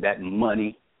believed that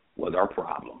money was our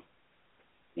problem.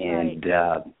 And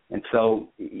and so,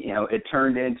 it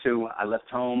turned into I left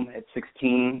home at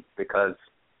 16 because,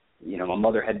 my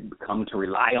mother had come to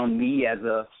rely on me as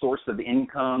a source of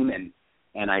income,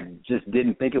 and I just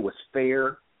didn't think it was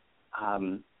fair.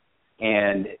 And,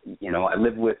 I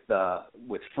lived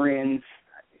with friends.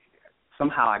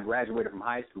 Somehow I graduated from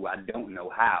high school. I don't know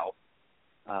how.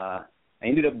 I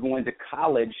ended up going to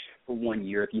college for 1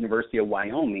 year at the University of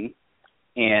Wyoming,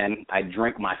 and I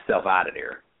drank myself out of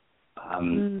there. I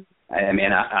mean,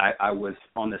 I was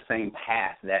on the same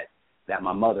path that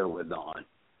my mother was on.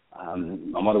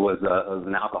 My mother was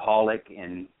an alcoholic,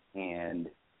 and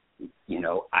you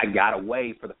know, I got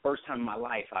away for the first time in my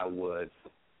life. I was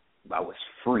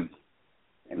free.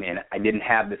 I mean, I didn't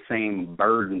have the same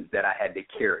burdens that I had to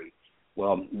carry.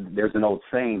 Well, there's an old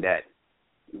saying that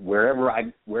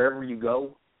wherever you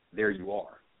go, there you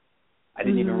are. I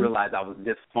didn't even realize I was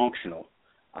dysfunctional,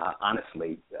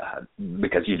 honestly,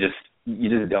 because you just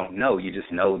don't know. You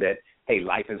just know that, hey,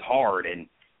 life is hard and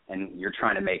you're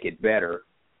trying to make it better.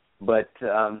 But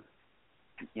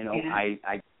you know, I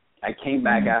came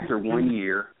back after 1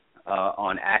 year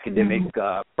on academic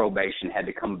probation. Had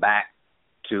to come back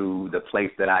to the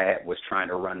place that I was trying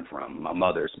to run from, my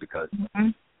mother's, because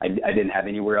I didn't have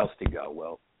anywhere else to go.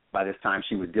 Well, by this time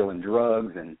she was dealing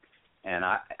drugs, and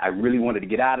I really wanted to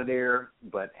get out of there,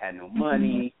 but had no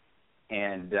money,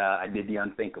 and I did the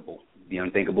unthinkable. The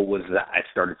unthinkable was that I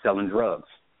started selling drugs.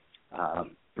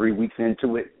 3 weeks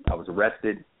into it, I was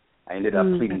arrested. I ended up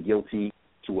pleading guilty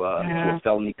to a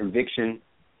felony conviction,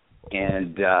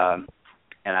 and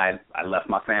I left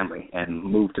my family and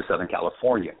moved to Southern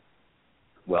California.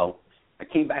 Well, I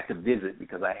came back to visit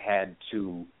because I had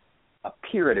to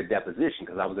appear at a deposition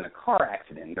because I was in a car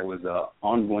accident. There was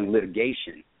ongoing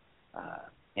litigation.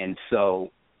 And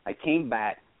so I came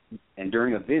back, and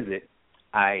during a visit,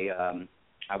 I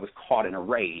was caught in a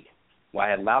raid. Well, I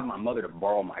had allowed my mother to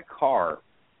borrow my car,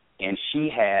 and she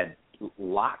had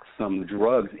locked some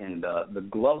drugs in the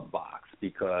glove box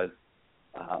because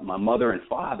my mother and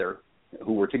father,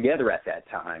 who were together at that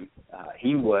time,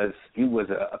 he was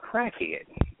a crackhead.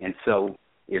 And so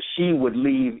if she would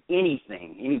leave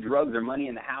anything, any drugs or money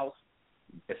in the house,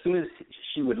 as soon as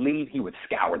she would leave, he would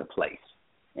scour the place.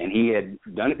 And he had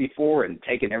done it before and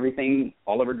taken everything,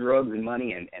 all of her drugs and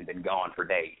money, and been gone for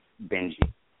days, binging.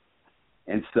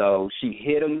 And so she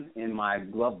hid them in my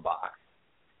glove box,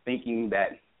 thinking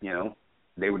that, you know,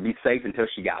 they would be safe until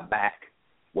she got back.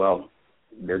 Well,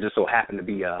 there just so happened to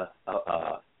be a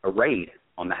raid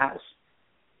on the house,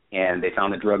 and they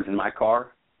found the drugs in my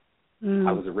car.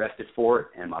 I was arrested for it,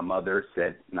 and my mother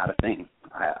said not a thing.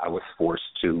 I was forced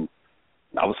to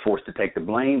take the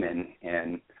blame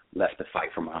and left to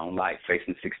fight for my own life,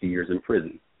 facing 60 years in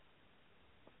prison.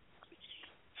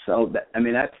 So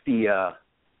that's the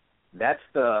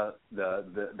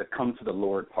come to the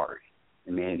Lord part.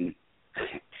 I mean,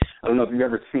 I don't know if you've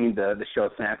ever seen the show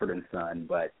Sanford and Son,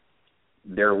 but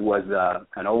there was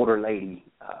an older lady,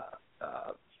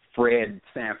 Fred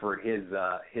Sanford, his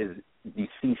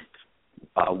deceased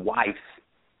wife's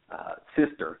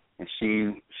sister, and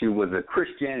she was a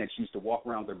Christian, and she used to walk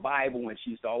around with her Bible, and she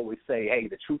used to always say, "Hey,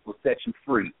 the truth will set you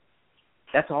free."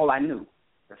 That's all I knew.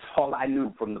 That's all I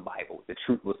knew from the Bible. The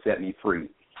truth will set me free,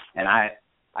 and I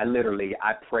literally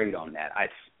prayed on that. I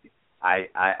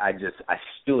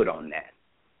stood on that.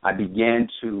 I began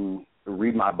to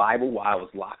read my Bible while I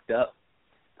was locked up.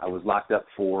 I was locked up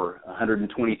for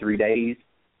 123 days,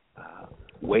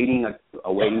 awaiting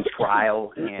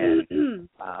trial, and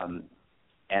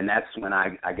that's when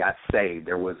I got saved.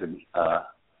 There was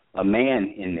a man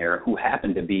in there who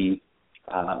happened to be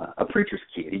a preacher's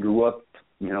kid. He grew up,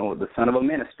 you know, the son of a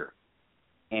minister,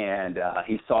 and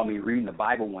he saw me reading the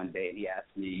Bible one day, and he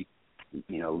asked me,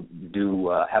 you know,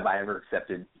 have I ever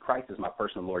accepted Christ as my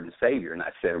personal Lord and Savior? And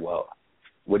I said, well,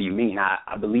 what do you mean?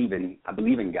 I believe in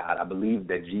God. I believe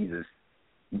that Jesus,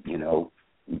 you know,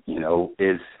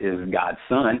 is God's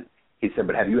son. He said,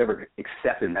 but have you ever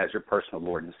accepted him as your personal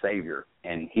Lord and Savior?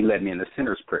 And he led me in the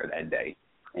sinner's prayer that day.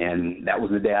 And that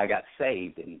was the day I got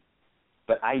saved.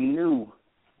 But I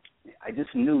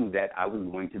just knew that I was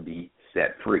going to be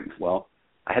set free. Well,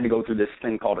 I had to go through this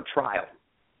thing called a trial.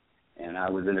 And I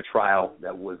was in a trial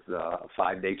that was a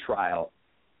 5-day trial.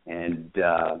 And,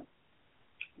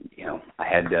 you know, I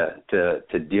had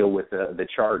to deal with the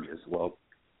charges. Well,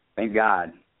 thank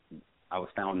God I was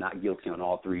found not guilty on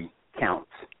all 3 counts.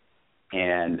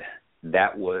 And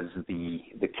that was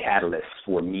the catalyst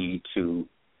for me to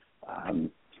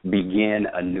begin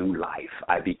a new life.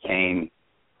 I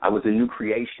was a new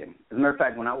creation. As a matter of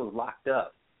fact, when I was locked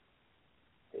up,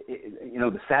 you know,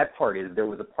 the sad part is there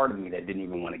was a part of me that didn't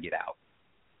even want to get out.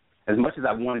 As much as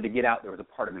I wanted to get out, there was a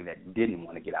part of me that didn't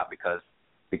want to get out because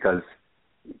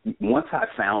once I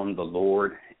found the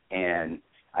Lord and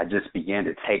I just began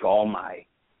to take all my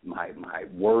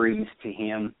worries to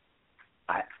him,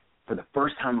 for the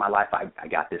first time in my life, I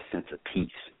got this sense of peace.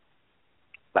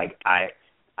 Like I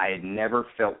had never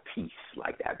felt peace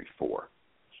like that before.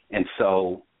 And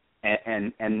so,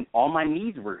 and all my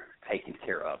needs were taken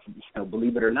care of.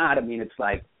 Believe it or not, I mean, it's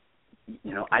like,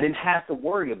 I didn't have to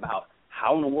worry about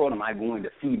how in the world am I going to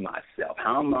feed myself?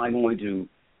 How am I going to,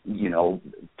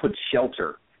 put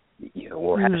shelter,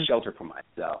 or have a shelter for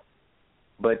myself?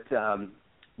 But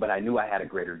I knew I had a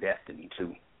greater destiny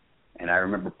too. And I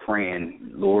remember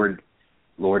praying, Lord,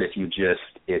 if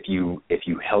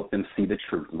you help them see the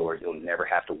truth, Lord, you'll never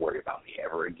have to worry about me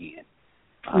ever again.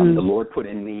 The Lord put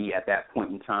in me at that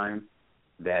point in time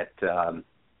that I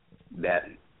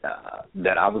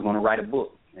was going to write a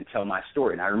book and tell my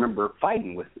story. And I remember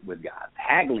fighting with God,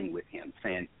 haggling with him,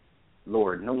 saying,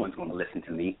 Lord, no one's going to listen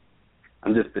to me.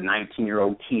 I'm just a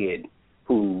 19-year-old kid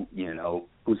who's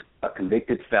a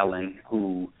convicted felon,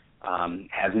 who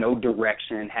has no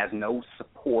direction, has no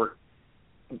support.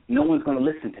 No one's going to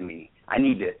listen to me. I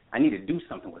need to do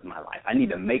something with my life. I need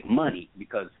to make money,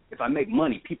 because if I make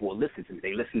money, people will listen to me.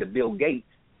 They listen to Bill Gates.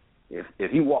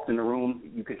 If he walked in the room,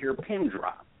 you could hear a pin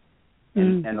drop.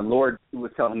 And the Lord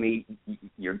was telling me,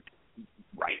 "You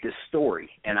write this story."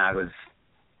 And I was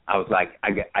like,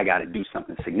 I got to do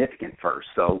something significant first.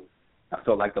 So I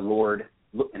felt like the Lord,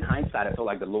 in hindsight, I felt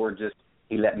like the Lord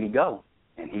he let me go,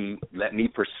 and he let me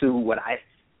pursue what I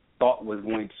thought was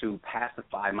going to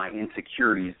pacify my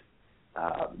insecurities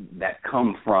that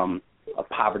come from a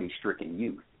poverty-stricken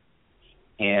youth.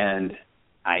 And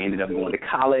I ended up going to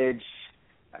college.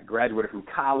 I graduated from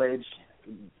college,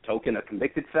 token a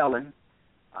convicted felon.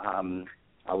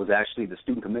 I was actually the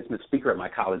student commencement speaker at my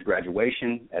college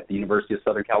graduation at the University of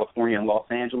Southern California in Los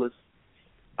Angeles.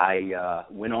 I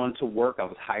went on to work. I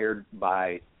was hired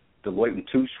by Deloitte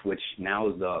 & Touche, which now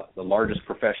is the largest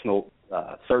professional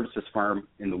services firm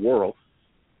in the world,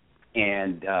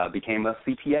 and became a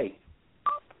CPA.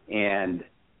 And,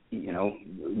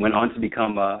 went on to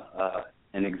become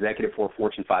an executive for a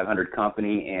Fortune 500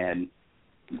 company. And,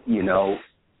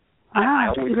 I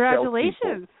always congratulations.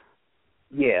 tell people,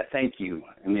 yeah, thank you.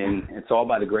 I mean, it's all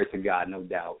by the grace of God, no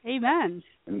doubt. Amen.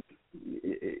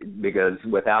 Because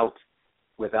without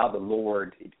the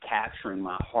Lord capturing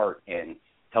my heart and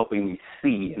helping me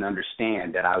see and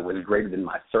understand that I was greater than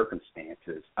my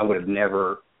circumstances, I would have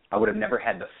never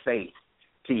had the faith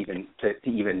to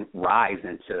even rise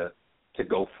and to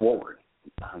go forward.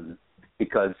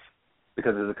 Because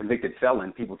as a convicted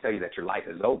felon, people tell you that your life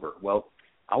is over. Well,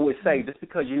 I always say, just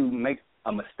because you make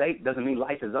a mistake doesn't mean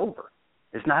life is over.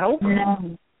 It's not over.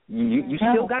 No. You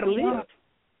still got to live.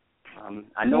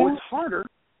 I know it's harder,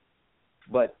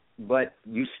 but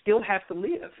you still have to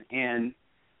live. And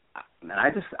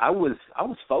I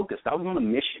was focused. I was on a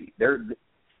mission.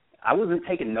 I wasn't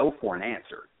taking no for an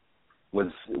answer.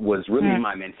 Was really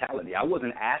my mentality. I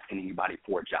wasn't asking anybody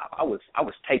for a job. I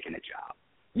was taking a job.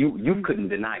 You couldn't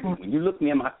deny me. When you look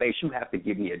me in my face, you have to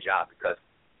give me a job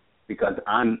because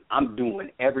I'm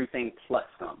doing everything plus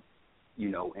some,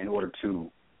 in order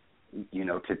to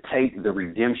take the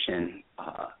redemption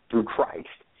through Christ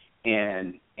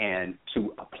and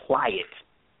to apply it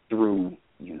through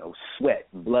sweat,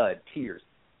 blood, tears.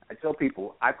 I tell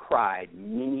people I cried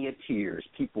many a tears.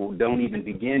 People don't even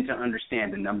begin to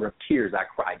understand the number of tears I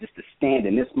cried just to stand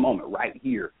in this moment right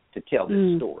here to tell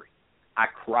this story. I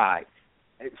cried.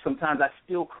 Sometimes I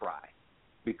still cry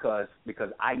because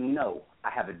I know I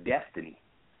have a destiny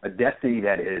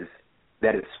that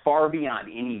is far beyond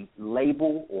any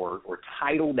label or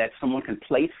title that someone can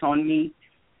place on me.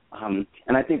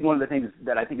 And I think one of the things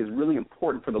that I think is really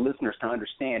important for the listeners to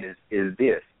understand is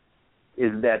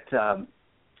that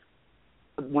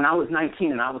when I was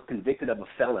 19 and I was convicted of a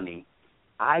felony,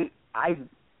 I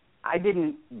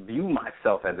didn't view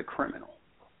myself as a criminal.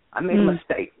 I made a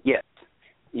mistake, yes.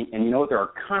 And there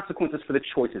are consequences for the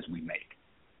choices we make.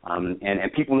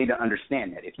 And people need to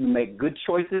understand that. If you make good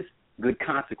choices, good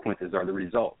consequences are the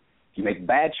result. If you make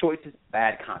bad choices,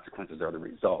 bad consequences are the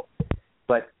result.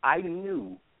 But I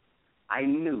knew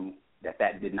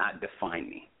that did not define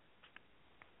me.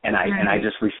 And I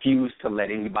just refused to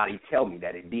let anybody tell me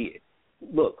that it did.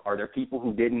 Look, are there people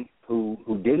who didn't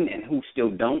and who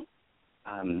still don't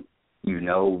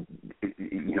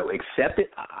accept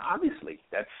it? Obviously,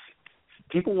 that's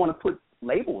people want to put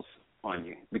labels on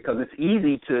you because it's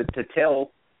easy to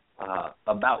tell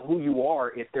about who you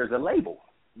are if there's a label,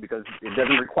 because it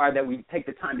doesn't require that we take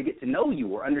the time to get to know you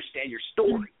or understand your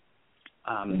story.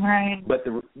 Right. But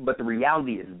the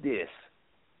reality is this: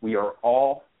 we are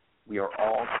all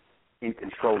in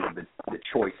control of the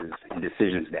choices and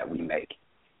decisions that we make,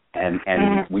 and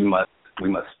we must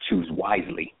choose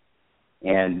wisely.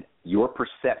 And your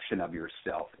perception of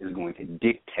yourself is going to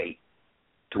dictate,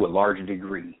 to a larger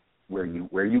degree, where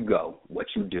you go, what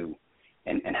you do,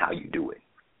 and how you do it.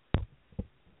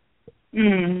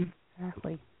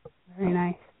 Exactly. Very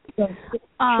nice. So,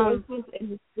 choices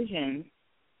and decisions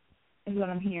is what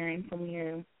I'm hearing from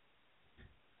you.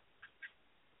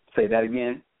 Say that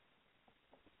again.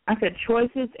 I said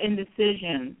choices and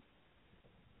decisions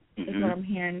is Mm-hmm. what I'm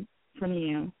hearing from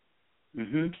you.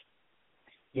 Mhm.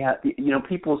 Yeah,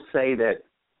 people say that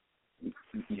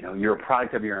you're a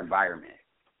product of your environment.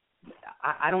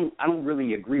 I don't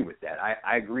really agree with that.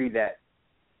 I agree that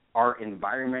our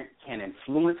environment can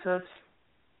influence us,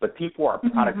 but people are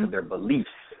products of their beliefs.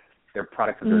 They're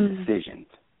products of their decisions,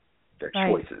 their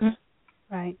choices.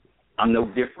 Right. I'm no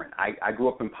different. I grew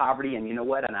up in poverty, and you know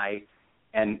what? And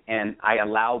I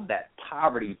allowed that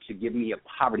poverty to give me a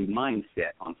poverty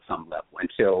mindset on some level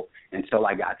until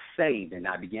I got saved and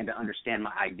I began to understand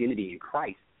my identity in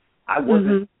Christ. I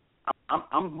wasn't.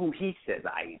 I'm who He says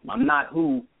I am. I'm not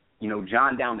who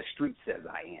John down the street says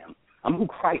I am. I'm who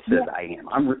Christ says I am.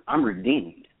 I'm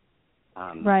redeemed.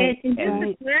 Right. And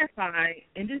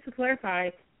just to clarify,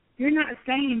 you're not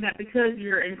saying that because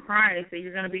you're in Christ that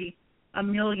you're going to be a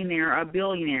millionaire or a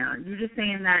billionaire. You're just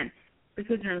saying that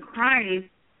because you're in Christ,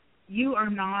 you are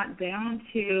not bound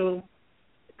to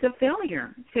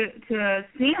failure, to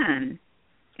sin,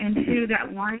 and to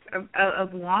that life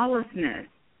of lawlessness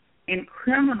and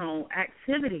criminal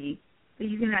activity, that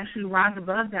you can actually rise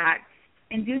above that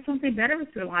and do something better with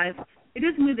your life. It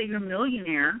doesn't mean that you're a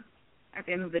millionaire at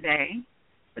the end of the day,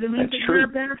 but it means that you're a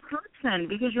better person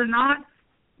because you're not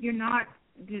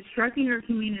destructing your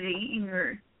community, and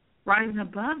you're rising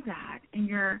above that, and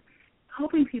you're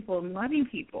helping people and loving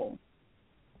people.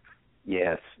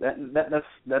 Yes,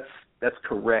 that's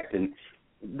correct, and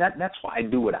that's why I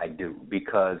do what I do,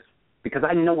 because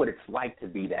I know what it's like to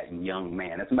be that young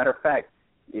man. As a matter of fact,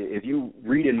 if you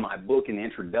read in my book in the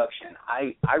introduction,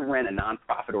 I ran a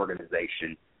nonprofit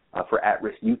organization for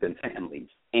at-risk youth and families,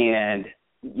 and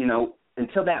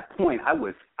until that point,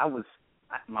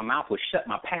 my mouth was shut.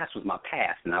 My past was my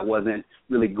past, and I wasn't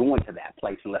really going to that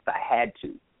place unless I had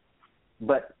to.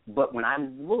 But when I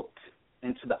looked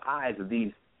into the eyes of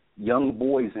these young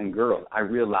boys and girls, I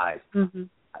realized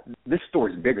this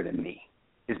story's bigger than me.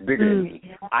 It's bigger than me.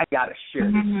 I got to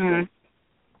share this story.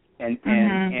 And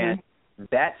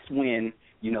that's when,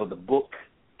 the book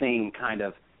thing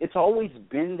it's always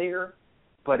been there,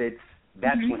 but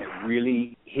that's when it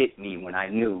really hit me, when I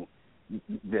knew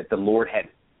that the Lord had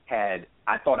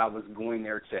I thought I was going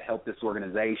there to help this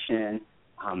organization.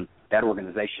 That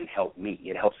organization helped me.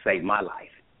 It helped save my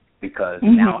life, because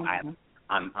now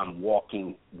I'm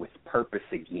walking with purpose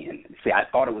again. See, I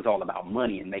thought it was all about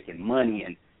money and making money,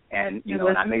 and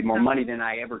and I made more money than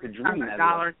I ever could dream.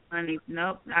 Dollars, money,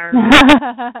 nope.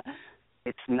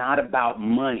 It's not about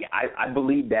money. I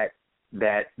believe that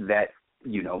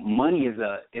money is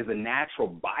a natural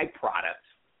byproduct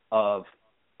of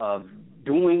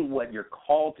doing what you're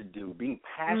called to do, being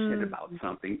passionate about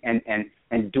something,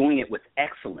 and doing it with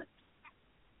excellence.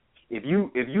 If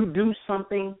you do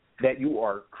something that you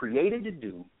are created to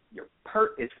do,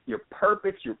 it's your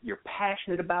purpose, you're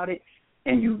passionate about it,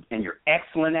 and you're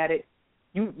excellent at it,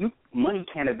 money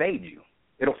can't evade you.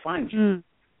 It'll find you.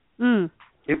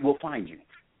 It will find you.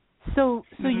 So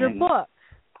your book.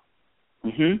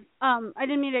 I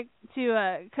didn't mean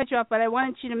to cut you off, but I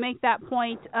wanted you to make that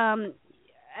point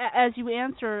as you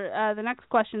answer the next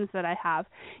questions that I have.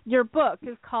 Your book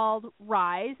is called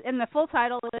Rise, and the full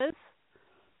title is?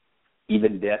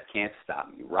 Even Death Can't Stop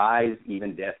Me. Rise,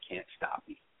 Even Death Can't Stop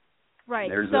Me. Right.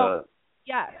 Yes. So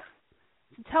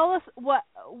tell us what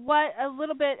a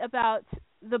little bit about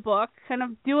the book. Kind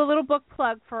of do a little book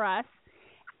plug for us.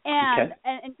 And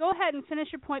go ahead and finish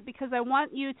your point, because I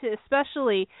want you to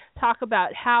especially talk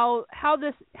about how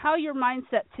your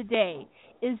mindset today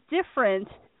is different,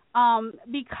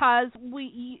 because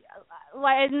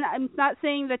I'm not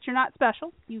saying that you're not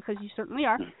special, because you certainly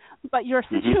are, but your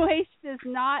situation is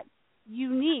not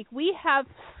unique. We have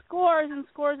scores and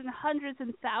scores and hundreds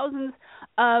and thousands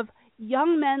of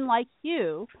young men like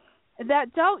you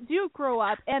that do grow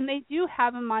up, and they do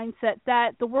have a mindset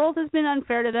that the world has been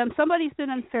unfair to them. Somebody's been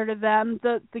unfair to them.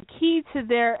 The key to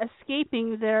their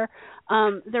escaping their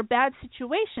bad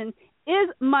situation is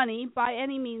money by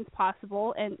any means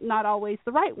possible, and not always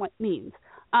the right means.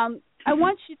 I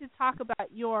want you to talk about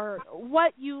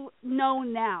what you know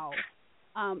now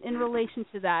in relation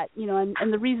to that,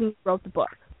 and the reason you wrote the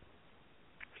book.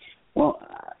 Well,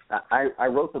 I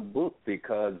wrote the book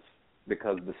because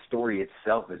the story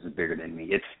itself is bigger than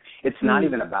me. It's not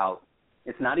even about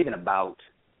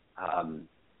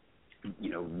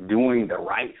doing the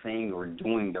right thing or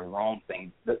doing the wrong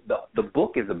thing. The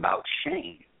book is about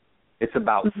shame. It's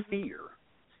about fear.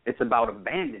 It's about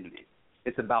abandonment.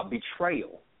 It's about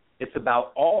betrayal. It's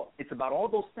about all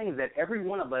those things that every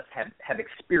one of us have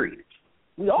experienced.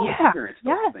 We all experience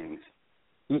those things,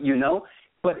 you know.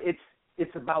 But it's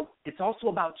also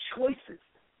about choices,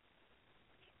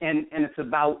 and it's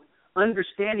about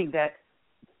understanding that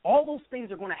all those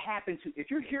things are going to happen to. If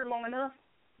you're here long enough,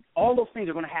 all those things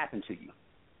are going to happen to you.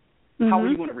 Mm-hmm. How are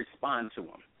you going to respond to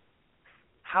them?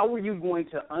 How are you going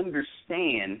to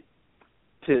understand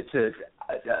to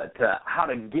how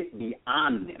to get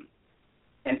beyond them?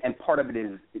 And part of it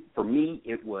is, for me,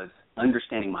 it was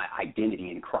understanding my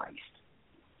identity in Christ.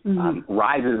 Mm-hmm.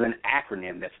 RISE is an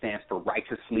acronym that stands for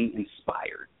righteously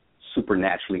inspired,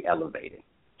 supernaturally elevated.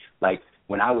 Like,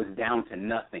 when I was down to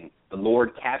nothing, the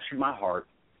Lord captured my heart,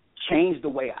 changed the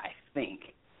way I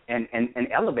think, and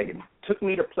elevated me, took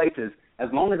me to places.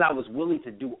 As long as I was willing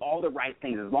to do all the right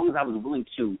things, as long as I was willing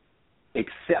to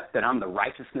accept that I'm the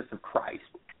righteousness of Christ,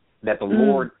 that the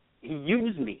Lord, He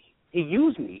used me. He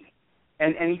used me.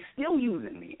 And He's still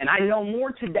using me. And I know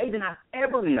more today than I've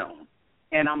ever known.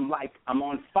 And I'm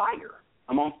on fire.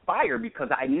 I'm on fire because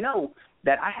I know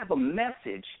that I have a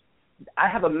message. I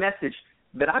have a message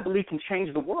that I believe can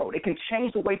change the world. It can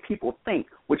change the way people think,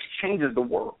 which changes the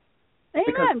world. Amen,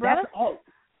 because brother.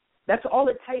 That's all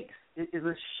it takes is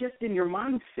a shift in your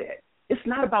mindset. It's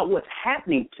not about what's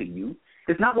happening to you.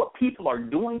 It's not what people are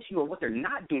doing to you or what they're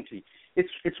not doing to you.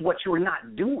 It's what you're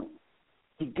not doing.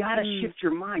 You got to shift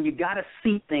your mind. You got to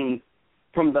see things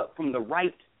from the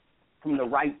right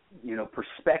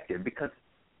perspective because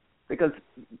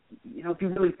if you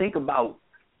really think about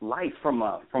life from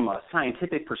a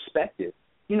scientific perspective,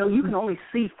 you can only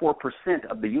see 4%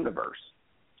 of the universe.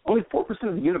 Only 4%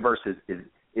 of the universe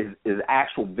is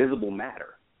actual visible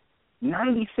matter.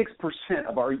 96%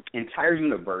 of our entire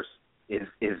universe is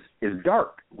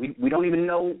dark. We don't even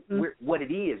know what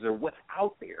it is or what's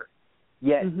out there.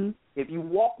 Yet, if you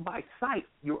walk by sight,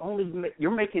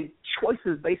 you're making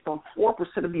choices based on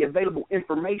 4% of the available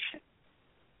information.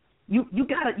 You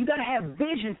gotta have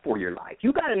vision for your life.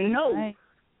 You gotta know,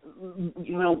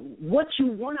 what you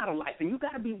want out of life, and you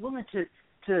gotta be willing to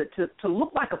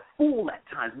look like a fool at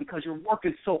times because you're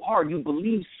working so hard. You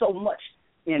believe so much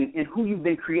in who you've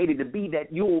been created to be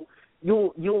that you'll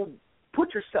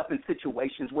put yourself in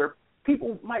situations where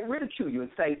people might ridicule you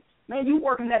and say, man, you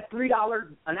working that $3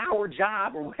 an hour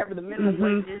job or whatever the minimum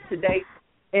wage is today,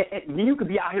 and you could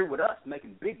be out here with us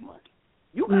making big money.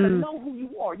 You got to know who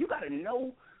you are. You got to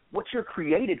know what you're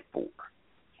created for,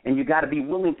 and you got to be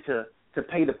willing to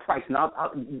pay the price. And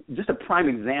I'll just a prime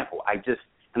example. I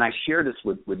share this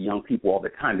with young people all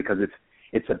the time because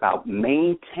it's about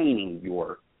maintaining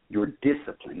your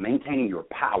discipline, maintaining your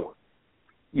power.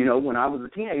 When I was a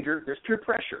teenager, there's peer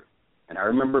pressure. And I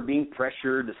remember being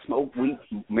pressured to smoke weed,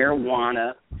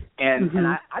 marijuana, and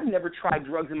I've never tried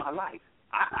drugs in my life.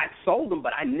 I sold them,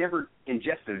 but I never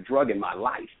ingested a drug in my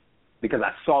life because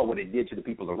I saw what it did to the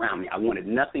people around me. I wanted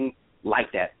nothing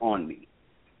like that on me.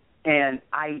 And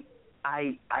I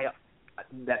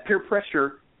that peer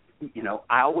pressure,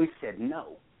 I always said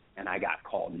no. And I got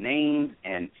called names,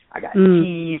 and I got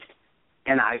teased,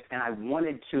 and I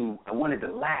wanted to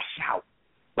lash out.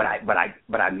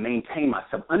 But I maintained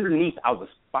myself. Underneath, I was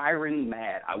firing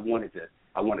mad. I wanted to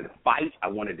fight. I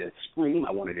wanted to scream.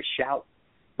 I wanted to shout.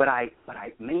 But I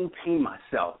maintained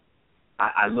myself.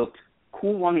 I looked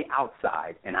cool on the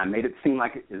outside, and I made it seem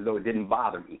like as though it didn't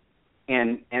bother me.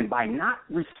 And by not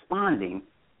responding,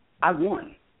 I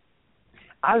won.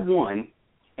 And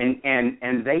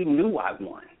they knew I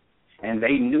won. And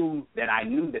they knew that I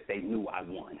knew that they knew I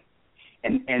won.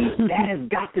 And that has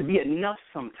got to be enough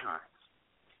sometimes.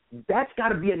 That's got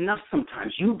to be enough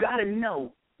sometimes. You got to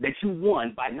know that you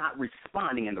won by not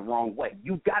responding in the wrong way.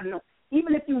 You got to know,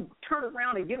 even if you turn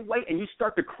around and get away and you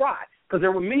start to cry, because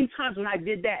there were many times when I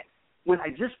did that, when I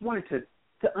just wanted to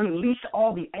unleash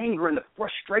all the anger and the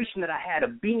frustration that I had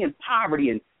of being in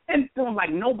poverty and feeling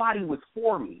like nobody was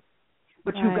for me.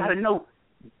 But you got to know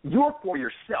you're for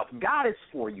yourself. God is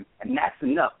for you, and that's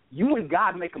enough. You and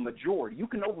God make a majority. You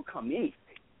can overcome anything.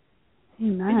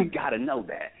 Amen. And you got to know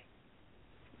that.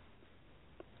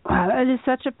 Wow, that is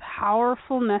such a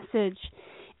powerful message,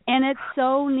 and it's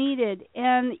so needed.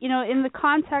 And, in the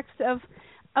context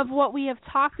of what we have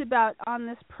talked about on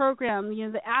this program,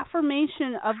 the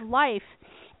affirmation of life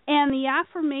and the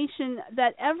affirmation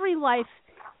that every life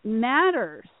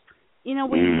matters.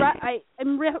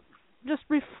 I'm just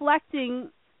reflecting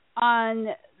on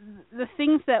the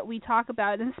things that we talk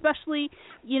about, and especially,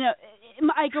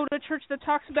 I go to a church that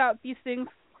talks about these things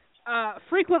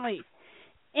frequently,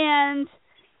 and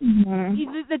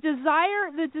the desire.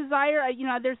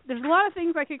 There's a lot of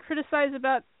things I could criticize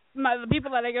about the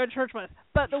people that I go to church with.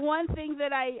 But the one thing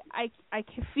that I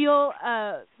feel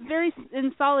very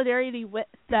in solidarity with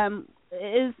them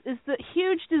is the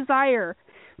huge desire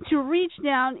to reach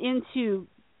down into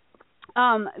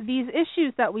these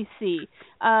issues that we see,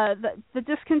 the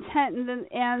discontent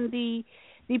and the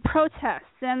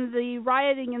protests and the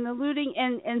rioting and the looting,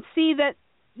 and see that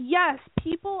yes,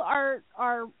 people are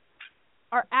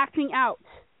acting out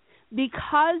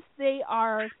because they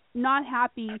are not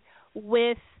happy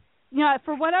with,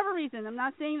 for whatever reason. I'm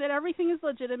not saying that everything is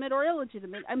legitimate or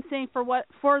illegitimate. I'm saying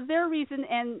for their reason,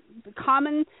 and the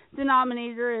common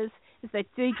denominator is that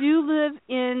they do live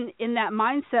in that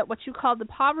mindset, what you call the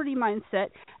poverty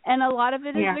mindset, and a lot of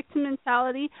it is victim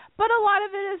mentality, but a lot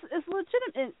of it is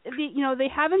legitimate. They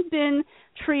haven't been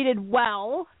treated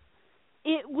well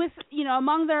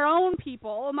among their own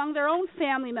people, among their own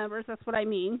family members. That's what I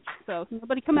mean. So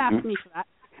nobody come after me for that.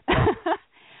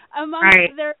 Among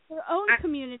their own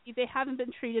community, they haven't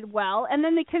been treated well, and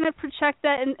then they kind of project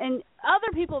that, and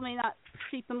other people may not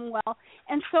treat them well.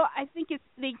 And so I think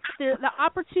the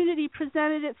opportunity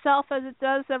presented itself, as it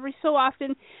does every so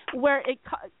often, where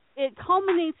it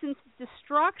culminates into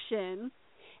destruction.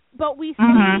 But we see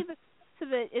the sense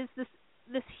of it is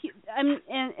this. I mean,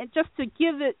 and just to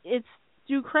give it its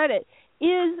due credit,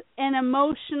 is an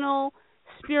emotional,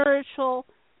 spiritual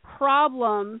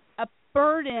problem, a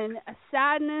burden, a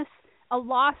sadness, a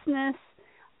lostness,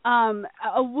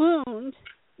 a wound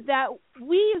that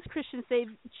we as Christians say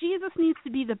Jesus needs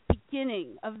to be the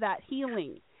beginning of that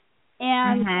healing,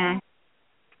 and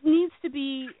needs to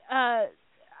be, I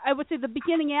would say, the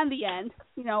beginning and the end,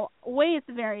 way at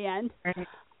the very end.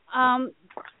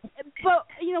 But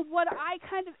what I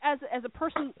kind of, as a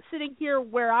person sitting here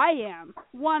where I am,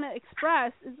 want to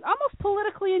express is almost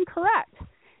politically incorrect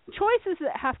choices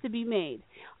that have to be made,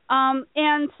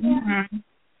 and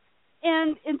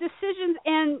decisions,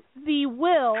 and the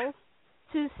will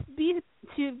to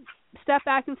step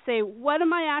back and say, what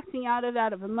am I acting out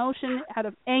of emotion, out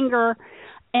of anger,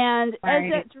 and is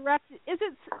it directed? Is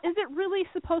it really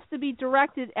supposed to be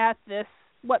directed at this?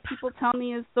 What people tell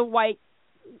me is the white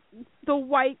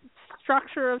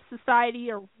structure of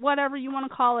society, or whatever you want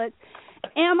to call it.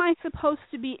 Am I supposed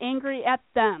to be angry at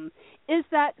them? Is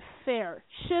that fair?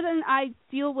 Shouldn't I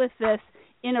deal with this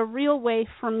in a real way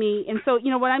for me? And so,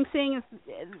 what I'm saying is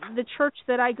the church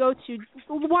that I go to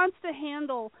wants to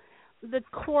handle the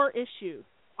core issue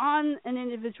on an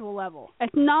individual level,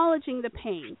 acknowledging the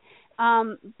pain.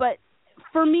 But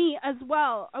for me as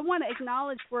well, I want to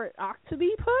acknowledge where it ought to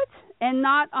be put, and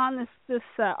not on this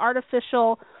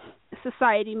artificial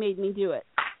society made me do it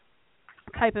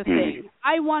type of thing.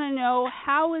 I want to know,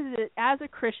 how is it, as a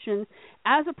Christian,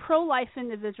 as a pro-life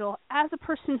individual, as a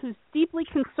person who's deeply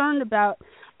concerned about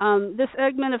this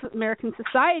segment of American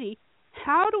society,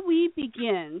 how do we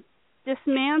begin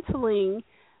dismantling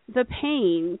the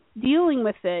pain, dealing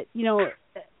with it,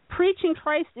 preaching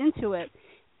Christ into it,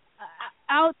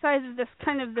 outside of this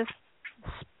kind of this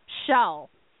shell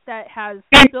that has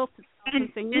built itself, and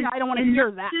saying, I don't want to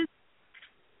hear that.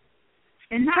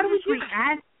 And not just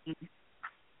reacting,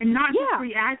 just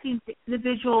reacting to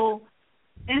individual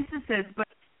instances, but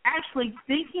actually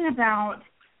thinking about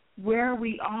where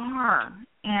we are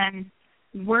and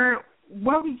where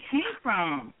we came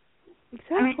from.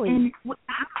 Exactly.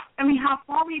 How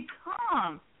far we've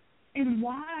come, and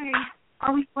why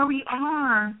are we where we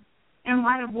are in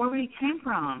light of where we came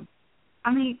from.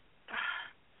 I'm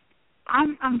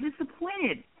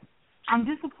disappointed. I'm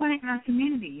disappointed in our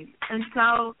communities, and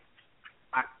so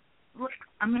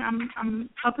I'm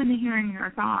open to hearing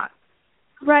your thoughts.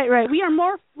 Right. We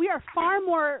have far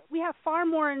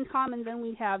more in common than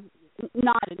we have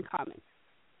not in common.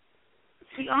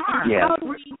 We are. Yeah.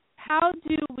 How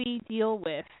do we deal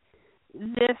with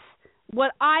this?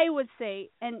 What I would say,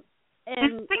 and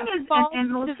false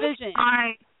division.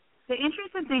 The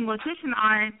interesting thing, Letitia and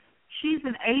I, she's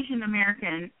an Asian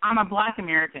American. I'm a Black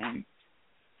American.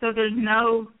 So there's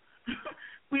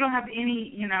we don't have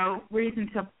any, reason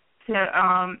to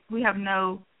we have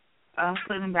no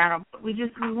split in battle. But we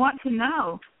want to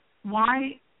know,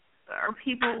 why are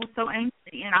people so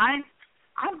angry? And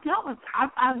I've dealt with,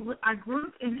 I grew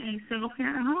up in a single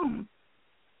parent home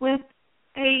with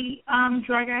a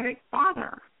drug addict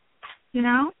father, and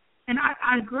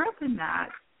I grew up in that.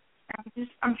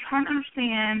 I'm trying to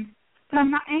understand, but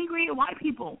I'm not angry at white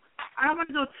people. I don't want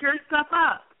to go tear stuff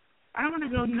up. I don't want to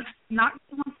go knock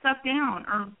stuff down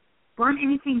or burn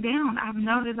anything down. I have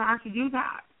no desire to do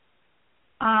that.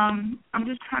 I'm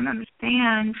just trying to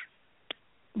understand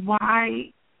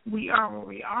why we are where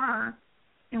we are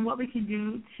and what we can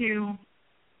do to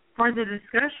further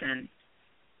discussion.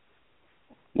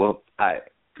 Well,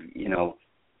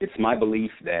 it's my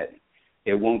belief that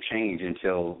it won't change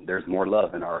until there's more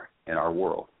love in our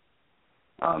world.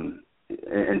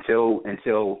 Until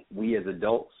we as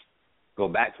adults go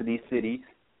back to these cities,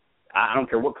 I don't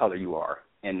care what color you are,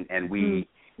 and we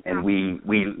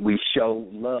show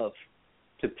love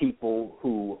to people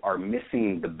who are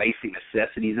missing the basic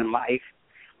necessities in life.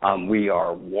 We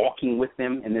are walking with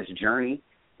them in this journey.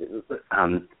 It's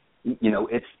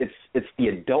the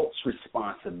adult's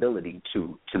responsibility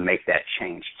to make that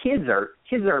change. Kids are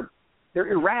they're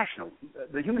irrational.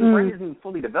 The human brain isn't even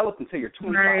fully developed until you're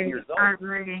 25 years old. I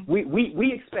agree.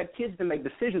 We expect kids to make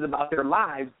decisions about their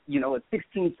lives, at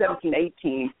 16, 17,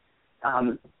 18,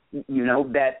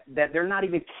 that they're not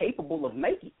even capable of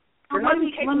making. Let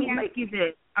me ask you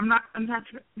this. I'm not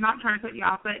trying to cut you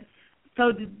off, but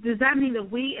so does that mean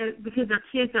that we, because our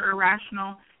kids are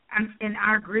irrational, and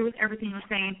I agree with everything you're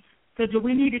saying, so do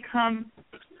we need to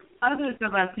others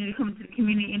of us need to come to the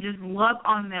community and just love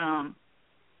on them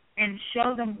and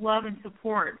show them love and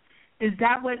support? Is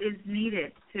that what is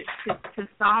needed to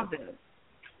solve this?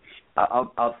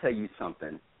 I'll tell you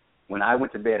something. When I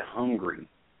went to bed hungry,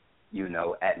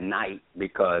 at night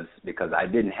because I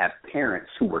didn't have parents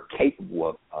who were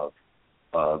capable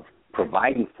of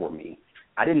providing for me,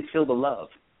 I didn't feel the love.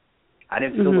 And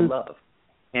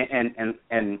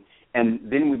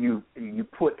then when you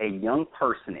put a young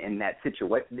person in that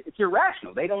situation, it's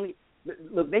irrational. They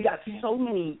got so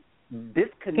many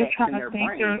disconnects in their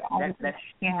brain.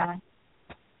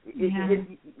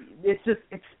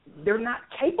 They're not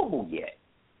capable yet.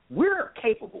 We're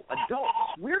capable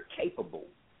adults. We're capable.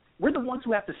 We're the ones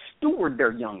who have to steward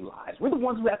their young lives. We're the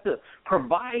ones who have to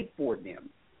provide for them.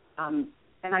 And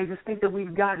I just think that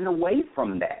we've gotten away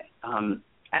from that. And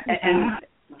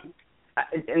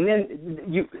then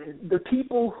the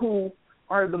people who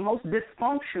are the most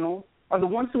dysfunctional are the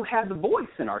ones who have the voice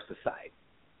in our society.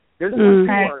 They're the ones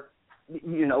who are,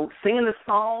 singing the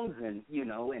songs and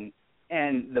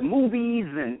the movies,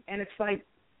 and it's like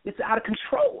it's out of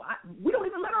control. We don't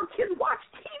even let our kids watch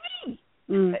TV.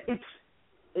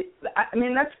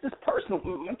 That's just personal.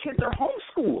 My kids are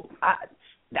homeschooled.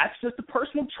 That's just a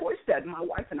personal choice that my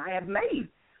wife and I have made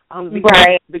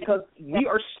because we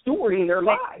are stewarding their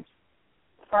lives.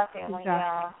 Exactly.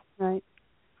 Yeah. Right.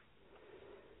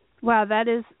 Wow, that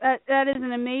is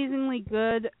an amazingly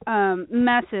good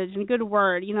message and good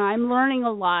word. I'm learning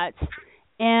a lot,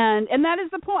 and that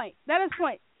is the point. That is the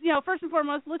point. First and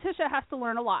foremost, Letitia has to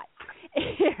learn a lot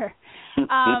here. Me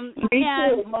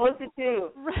too. Melissa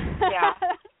too. Yeah.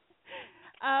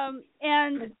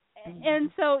 And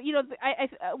so,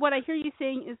 what I hear you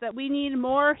saying is that we need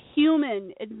more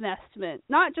human investment,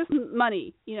 not just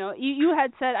money. You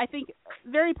had said, I think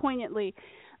very poignantly,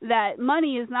 that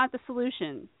money is not the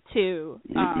solution to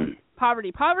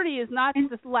poverty. Poverty is not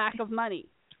just lack of money.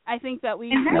 I think that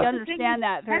we understand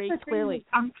that very clearly.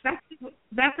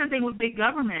 That's the thing with big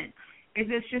government, is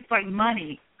it's just like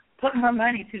money. Put more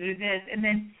money to do this, and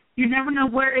then you never know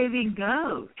where it even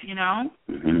goes,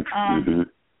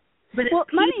 But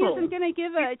money isn't going to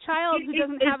give a child who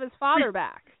doesn't have his father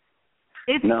back.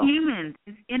 It's humans.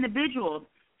 It's individuals.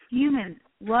 Humans.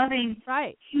 Loving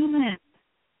humans.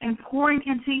 And pouring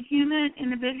into human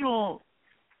individuals.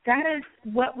 That is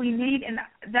what we need, and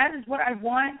that is what I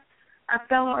want our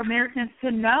fellow Americans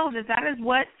to know, that is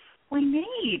what we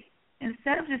need.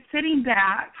 Instead of just sitting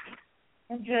back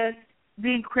and just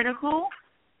being critical,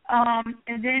 and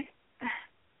then,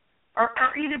 or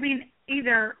either being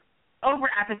over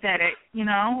apathetic, you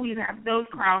have those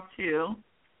crowds too,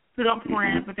 who don't pour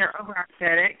in, but they're over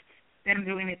apathetic. They don't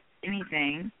do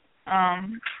anything.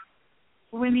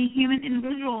 We need human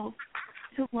individuals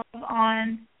to love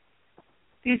on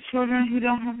these children who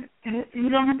don't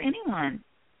have anyone.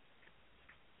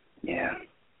 Yeah.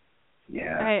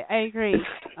 I agree.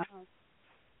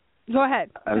 Go ahead.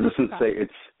 I was just going to say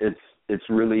it's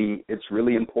really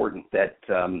important that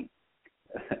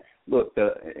look,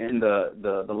 in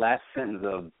the last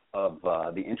sentence of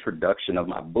the introduction of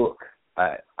my book,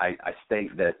 I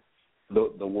state that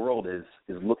the world is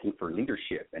looking for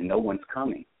leadership, and no one's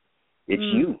coming. It's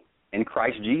you in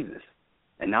Christ Jesus,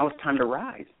 and now it's time to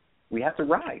rise. We have to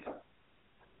rise.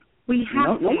 We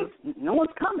have to. No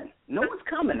one's coming. No one's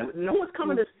coming. No one's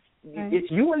coming.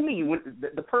 It's you and me.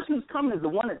 The person who's coming is the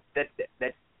one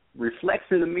that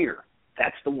reflects in the mirror.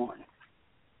 That's the one.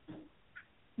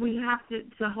 We have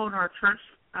to hold our church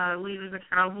leaders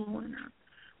accountable, and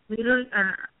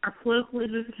our political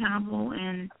leaders accountable,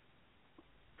 and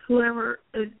whoever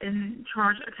is in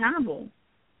charge accountable.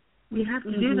 We have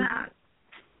to do that.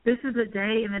 This is the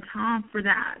day and the time for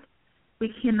that. We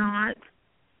cannot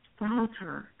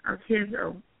falter. Our kids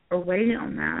are waiting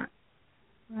on that.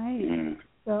 Right. Mm.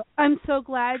 So I'm so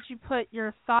glad you put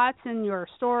your thoughts and your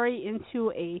story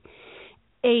into a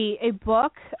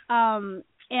book.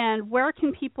 And where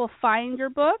can people find your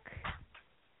book?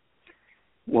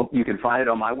 Well, you can find it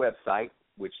on my website,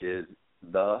 which is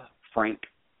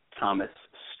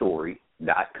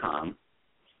thefrankthomasstory.com.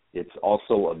 It's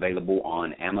also available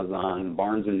on Amazon,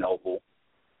 Barnes & Noble,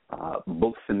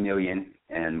 Books A Million,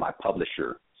 and my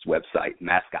publisher's website,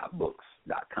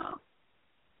 mascotbooks.com.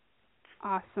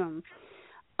 Awesome.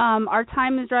 Our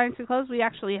time is drawing to a close. We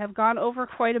actually have gone over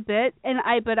quite a bit,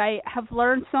 but I have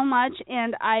learned so much,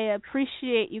 and I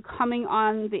appreciate you coming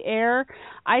on the air.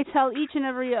 I tell each and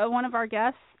every one of our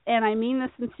guests, and I mean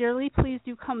this sincerely, please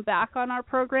do come back on our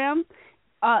program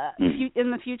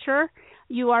in the future.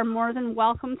 You are more than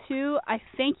welcome to. I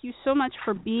thank you so much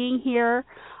for being here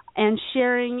and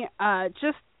sharing.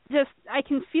 Just I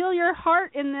can feel your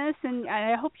heart in this, and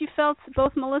I hope you felt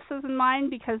both Melissa's and mine,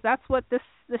 because that's what this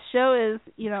show is.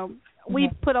 You know,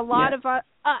 we've put a lot of us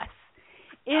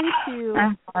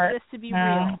into this to be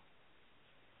real.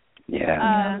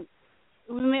 Yeah.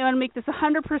 We may want to make this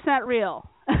 100% real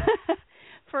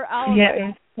for all of us. Yeah,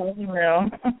 it's totally real.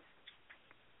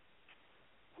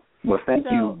 Well, thank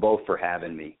you both for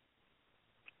having me.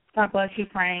 God bless you,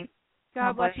 Frank.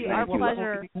 God bless you. Our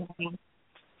pleasure.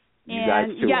 You guys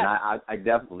too, and I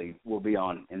definitely will be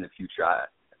on in the future.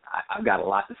 I've got a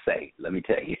lot to say, let me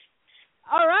tell you.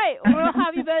 All right, we'll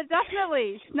have you back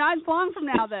definitely. Not long from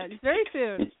now, then. Very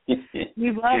soon.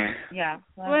 We love it. Yeah.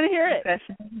 I want to hear it.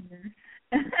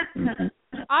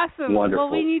 Awesome. Wonderful.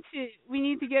 Well, we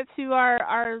need to get to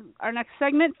our next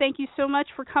segment. Thank you so much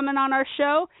for coming on our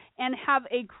show, and have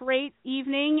a great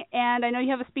evening. And I know you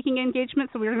have a speaking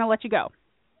engagement, so we're going to let you go.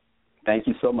 Thank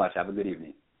you so much. Have a good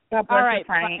evening. God bless All right, you,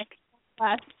 Frank.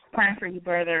 Bye. Praying for you,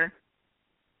 brother.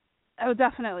 Oh,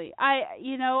 definitely.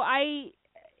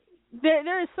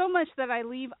 There is so much that I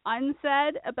leave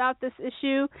unsaid about this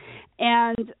issue,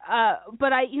 and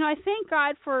but I thank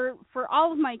God for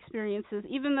all of my experiences,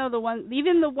 even the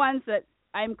ones that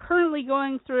I'm currently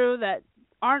going through that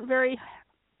aren't very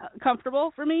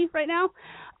comfortable for me right now,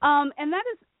 and that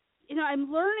is, I'm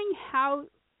learning how.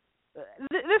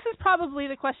 This is probably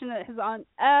the question that is on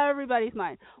everybody's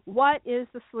mind. What is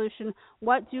the solution?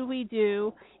 What do we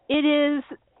do? It is,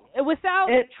 without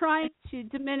trying to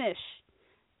diminish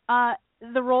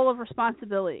the role of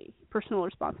responsibility, personal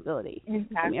responsibility.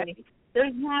 Exactly.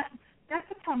 That's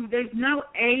the problem. There's no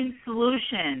a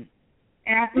solution.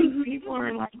 And I think people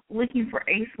are like looking for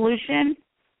a solution,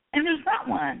 and there's not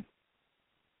one.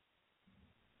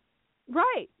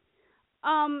 Right.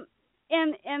 And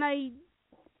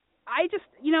I just,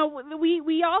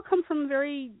 we all come from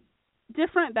very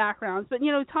different backgrounds, but,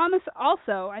 Thomas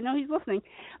also, I know he's listening,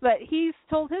 but he's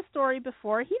told his story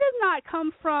before. He did not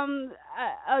come from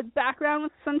a background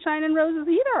with sunshine and roses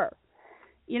either,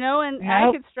 and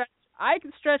nope. I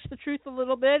could stretch the truth a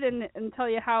little bit and tell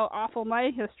you how awful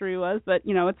my history was, but,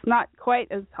 it's not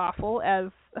quite as awful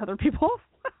as other people's.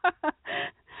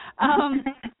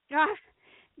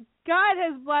 God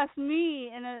has blessed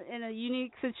me in a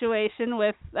unique situation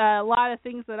with a lot of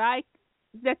things that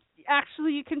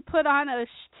actually you can put on a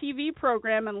TV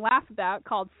program and laugh about,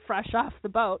 called Fresh Off the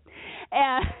Boat.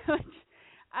 And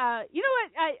you know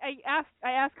what? I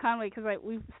asked Conway, because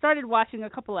we started watching a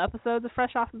couple of episodes of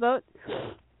Fresh Off the Boat,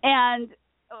 and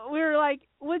we were like,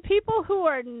 would people who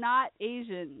are not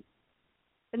Asian,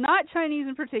 not Chinese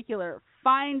in particular,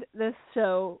 find this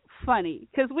show funny?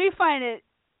 Because we find it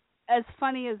as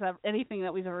funny as anything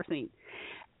that we've ever seen.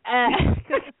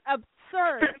 Because it's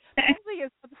absurd. I think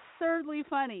it's absurdly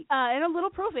funny and a little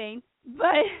profane.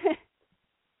 But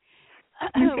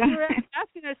we were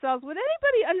asking ourselves, would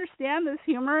anybody understand this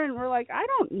humor? And we're like, I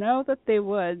don't know that they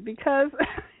would, because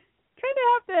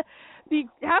kind of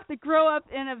have to grow up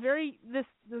in this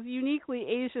uniquely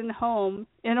Asian home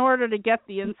in order to get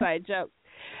the inside joke.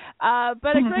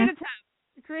 But a great attempt.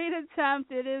 Great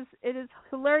attempt. It is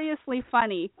hilariously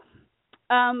funny.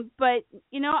 But,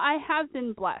 I have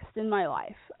been blessed in my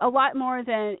life a lot more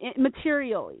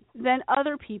materially than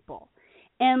other people.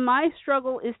 And my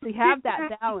struggle is to have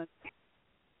that balance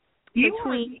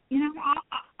between...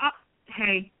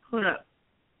 hey, hold up.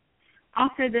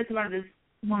 I'll say this about this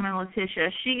woman,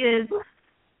 Letitia. She is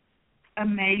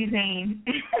amazing.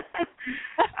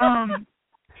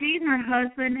 She and her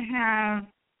husband have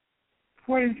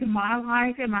poured into my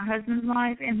life and my husband's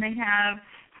life, and they have...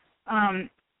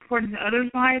 into others'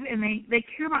 lives, and they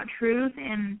care about truth,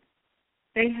 and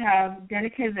they have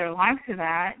dedicated their life to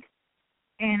that.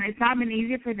 And it's not been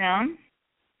easy for them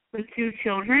with 2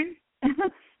 children,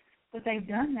 but they've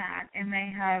done that, and they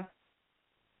have.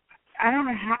 I don't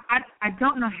know how I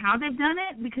don't know how they've done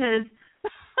it, because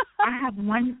I have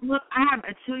one. Look, I have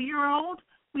a 2-year-old.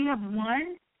 We have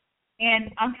one,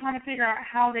 and I'm trying to figure out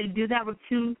how they do that with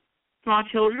 2 small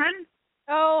children.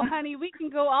 Oh, honey, we can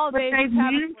go all day. But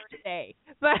have a birthday.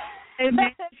 But they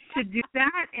managed to do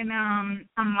that, and I'm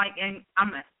like in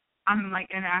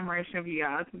admiration of you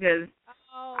guys, because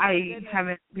I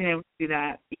haven't been able to do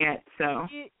that yet. So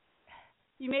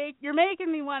you're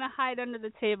making me want to hide under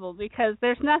the table, because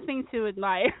there's nothing to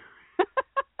admire.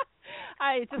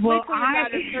 I just wait till your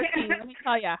daughter's 13. Let me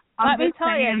tell you.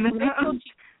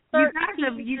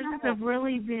 You guys have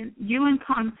really been. You and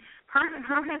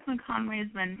her husband Conway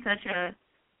has been such a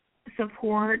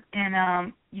support,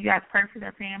 and you guys pray for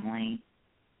their family,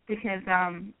 because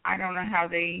I don't know how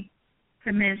they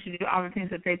have managed to do all the things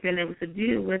that they've been able to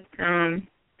do with the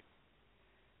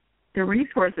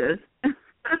resources,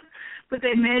 but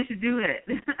they managed to do it.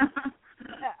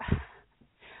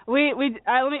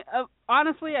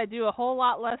 Honestly, I do a whole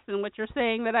lot less than what you're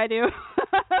saying that I do.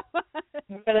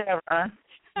 Whatever.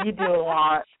 You do a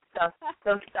lot.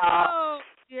 So stop. Oh,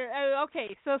 dear.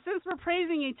 Okay, so since we're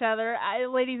praising each other,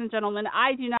 ladies and gentlemen,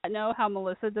 I do not know how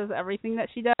Melissa does everything that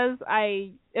she does.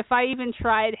 If I even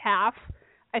tried half,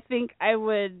 I think I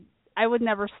would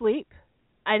never sleep.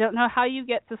 I don't know how you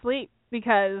get to sleep,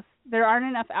 because there aren't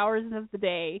enough hours of the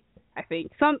day. I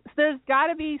think there's got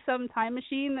to be some time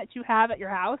machine that you have at your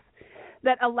house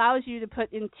that allows you to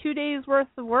put in 2 days worth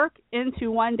of work into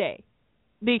 1 day.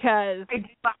 Because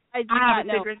I do not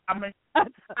know.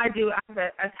 I do. I have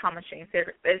a time machine.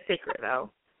 It's secret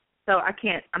though, so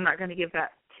I'm not going to give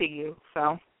that to you.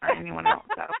 So or anyone else.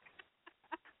 So.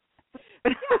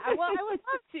 Yeah, well, I would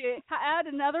love to add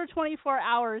another 24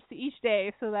 hours to each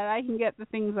day so that I can get the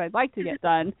things I'd like to get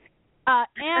done,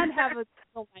 and have a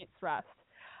full night's rest.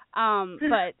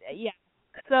 But yeah,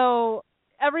 so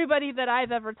everybody that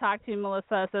I've ever talked to,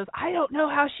 Melissa, says, I don't know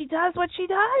how she does what she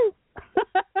does.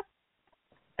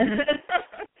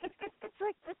 It's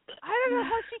like, I don't know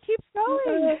how she keeps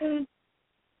going.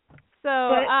 So,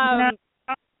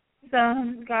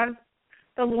 God,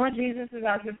 the Lord Jesus is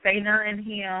our sustainer, and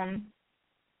He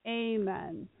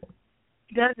Amen.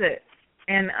 does it,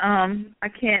 and I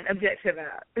can't object to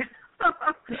that.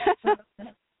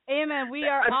 Amen. We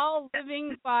are all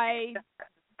living by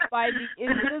the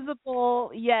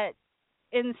invisible yet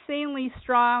insanely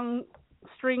strong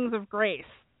strings of grace,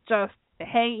 just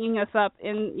hanging us up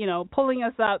pulling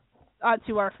us up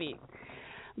onto our feet.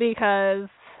 Because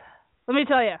let me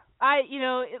tell you,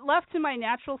 left to my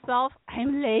natural self,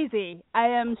 I'm lazy. I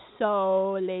am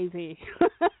so lazy.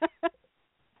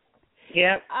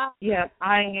 Yep.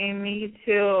 I am. Me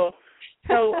too.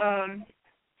 So,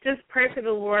 just pray for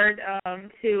the Lord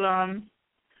to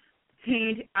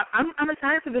change. I'm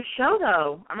excited for the show,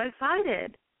 though. I'm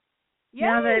excited. Yeah.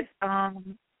 Now that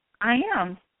I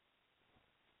am.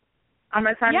 I'm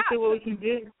excited to see what we can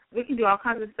do. We can do all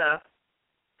kinds of stuff.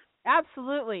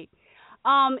 Absolutely.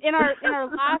 In our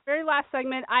very last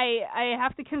segment, I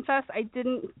have to confess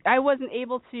I wasn't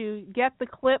able to get the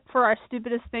clip for our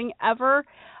stupidest thing ever.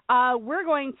 We're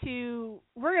going to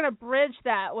bridge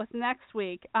that with next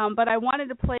week. But I wanted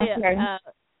to play it's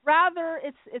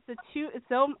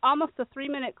almost a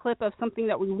 3-minute clip of something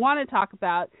that we want to talk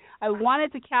about. I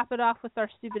wanted to cap it off with our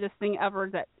stupidest thing ever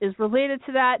that is related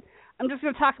to that. I'm just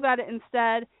going to talk about it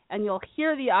instead, and you'll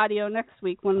hear the audio next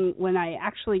week when I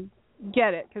actually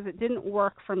get it, because it didn't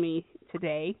work for me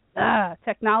today.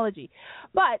 Technology.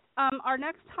 But our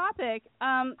next topic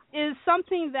is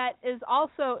something that is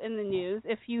also in the news.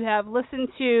 If you have listened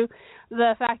to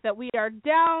the fact that we are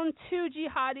down 2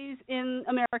 jihadis in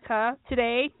America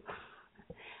today,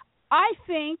 I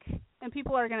think, and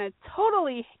people are going to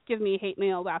totally give me hate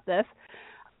mail about this,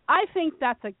 I think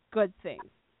that's a good thing.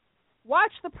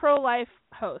 Watch the pro-life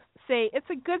host say it's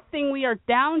a good thing we are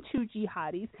down 2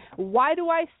 jihadis. Why do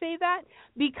I say that?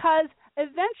 Because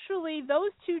eventually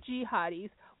those 2 jihadis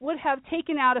would have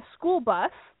taken out a school bus,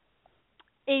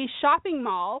 a shopping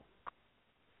mall,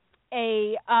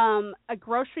 a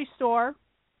grocery store,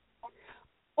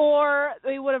 or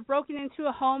they would have broken into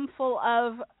a home full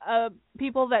of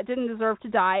people that didn't deserve to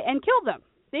die and killed them.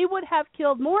 They would have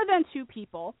killed more than 2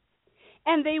 people,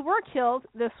 and they were killed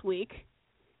this week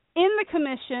in the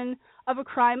commission of a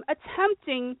crime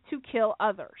attempting to kill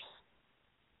others.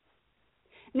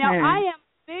 Now, I am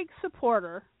a big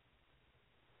supporter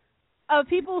of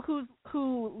people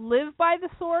who live by the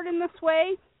sword in this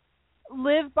way,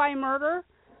 live by murder,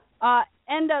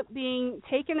 end up being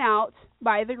taken out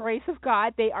by the grace of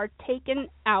God. They are taken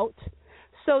out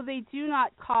so they do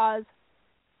not cause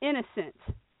innocent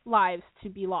lives to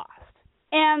be lost.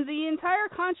 And the entire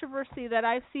controversy that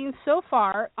I've seen so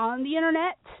far on the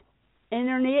internet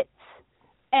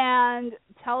and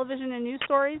television and news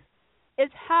stories is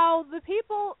how the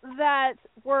people that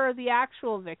were the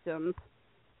actual victims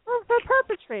were the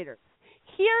perpetrators.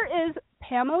 Here is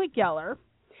Pamela Geller,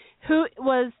 who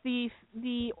was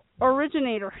the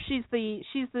originator.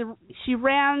 She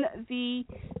ran the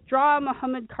Draw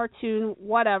Muhammad cartoon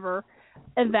whatever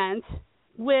event,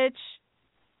 which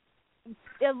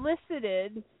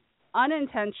elicited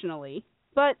unintentionally,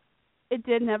 but it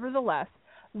did nevertheless,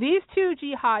 these two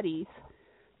jihadis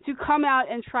to come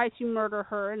out and try to murder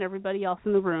her and everybody else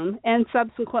in the room, and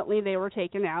subsequently they were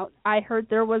taken out. I heard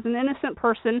there was an innocent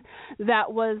person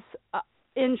that was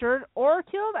injured or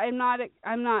killed. I'm not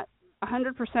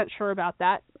 100% sure about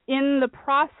that. In the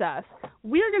process,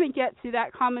 we're going to get to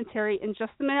that commentary in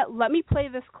just a minute. Let me play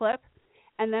this clip,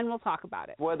 and then we'll talk about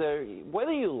it. Whether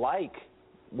you like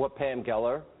what Pam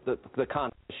Geller, the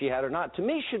content she had or not, to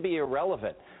me should be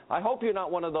irrelevant. I hope you're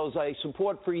not one of those I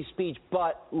support free speech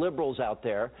but liberals out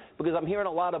there, because I'm hearing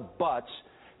a lot of buts.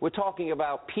 We're talking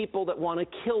about people that want to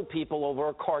kill people over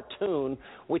a cartoon,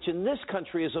 which in this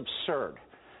country is absurd.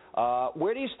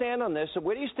 Where do you stand on this? And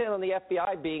where do you stand on the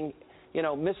FBI being,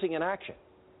 missing in action?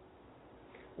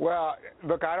 Well,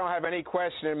 look, I don't have any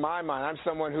question in my mind. I'm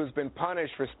someone who's been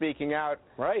punished for speaking out.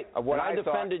 Right. Of what I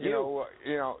defended thought,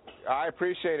 you. I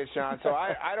appreciate it, Sean. So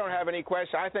I don't have any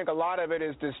question. I think a lot of it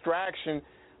is distraction.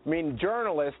 I mean,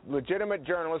 journalists, legitimate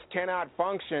journalists, cannot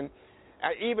function,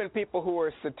 even people who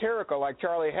are satirical like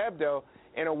Charlie Hebdo,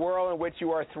 in a world in which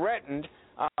you are threatened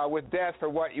with death for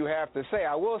what you have to say.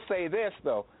 I will say this,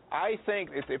 though. I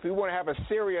think if we want to have a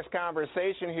serious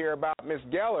conversation here about Ms.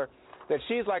 Geller, that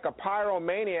she's like a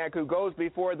pyromaniac who goes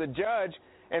before the judge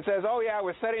and says, oh, yeah,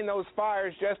 we're setting those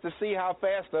fires just to see how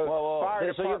fast the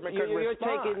fire department could respond. You're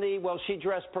taking she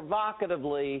dressed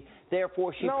provocatively,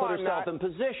 therefore she put herself in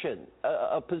position.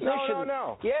 A position.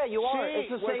 No. Yeah, you are. It's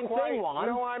the same thing, Juan.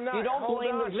 No, I'm not. You don't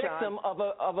blame the victim of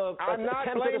a I'm not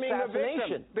attempted blaming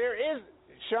assassination. The victim.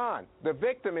 Sean, the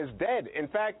victim is dead. In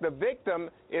fact, the victim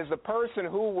is the person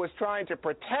who was trying to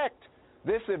protect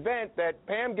this event that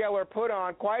Pam Geller put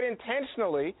on quite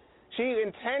intentionally. She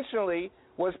intentionally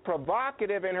was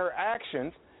provocative in her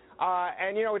actions.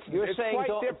 And, it's saying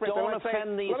quite different. Don't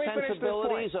offend the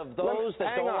sensibilities of those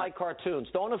that don't like cartoons.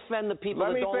 Don't offend the people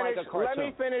that don't like a cartoon. Let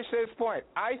me finish this point.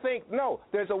 I think,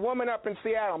 there's a woman up in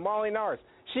Seattle, Molly Norris.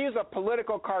 She's a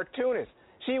political cartoonist.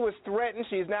 She was threatened.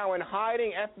 She's now in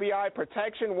hiding, FBI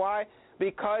protection. Why?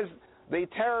 Because the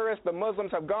terrorists, the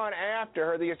Muslims, have gone after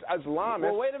her, the Islamists.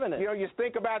 Well, wait a minute. You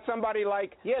think about somebody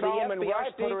like Solomon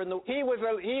Rushdie. Put her in the... He was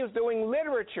doing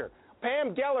literature.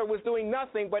 Pam Geller was doing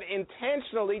nothing but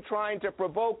intentionally trying to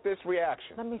provoke this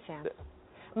reaction. Let me say this.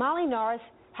 Molly Norris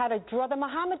had to draw the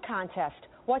Muhammad contest.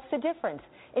 What's the difference?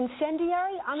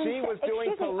 Incendiary? She was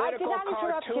doing political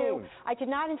cartoons. I did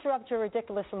not interrupt your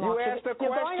ridiculous remarks. You asked a question,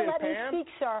 You're going to let me speak,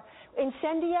 sir.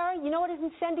 Incendiary? You know what is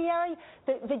incendiary?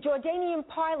 The Jordanian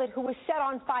pilot who was set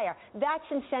on fire. That's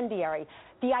incendiary.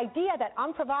 The idea that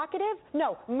I'm provocative?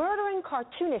 No, murdering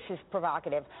cartoonists is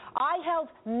provocative. I held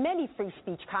many free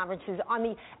speech conferences. On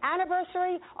the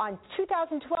anniversary, on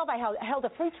 2012, I held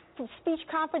a free speech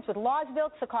conference with Lars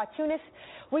Vilks, the cartoonist.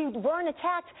 We weren't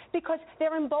attacked because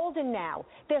they're emboldened now.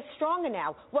 They're stronger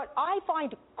now. What I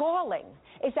find galling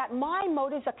is that my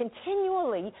motives are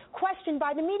continually questioned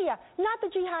by the media, not the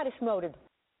jihadist motive.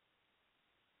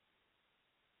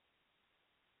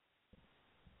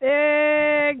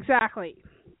 Exactly.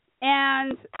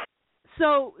 And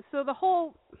so the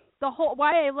whole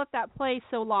why I let that play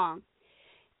so long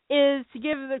is to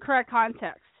give the correct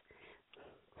context.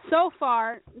 So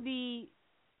far, the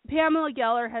Pamela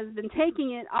Geller has been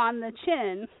taking it on the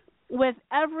chin with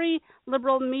every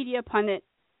liberal media pundit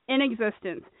in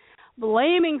existence,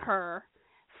 blaming her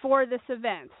for this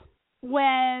event.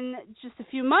 When just a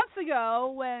few months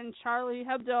ago, when Charlie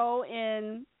Hebdo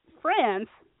in France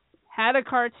had a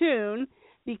cartoon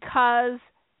because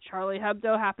Charlie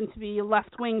Hebdo happened to be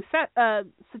left-wing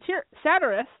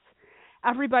satirists,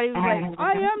 everybody was like,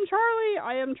 I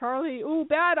am Charlie, ooh,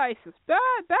 bad ISIS,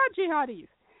 bad jihadis.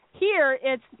 Here,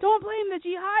 it's don't blame the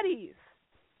jihadis.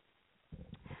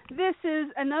 This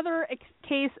is another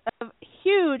case of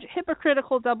huge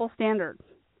hypocritical double standard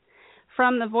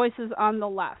from the voices on the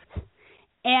left.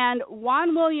 And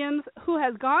Juan Williams, who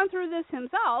has gone through this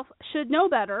himself, should know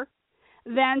better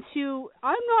than to,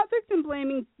 I'm not victim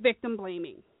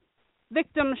blaming.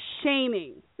 Victim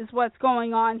shaming is what's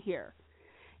going on here.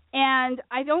 And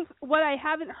what I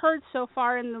haven't heard so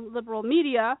far in the liberal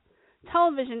media,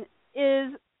 television,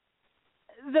 is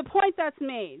the point that's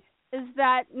made. is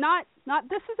that not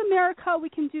this is America, we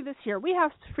can do this here. We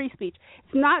have free speech.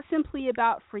 It's not simply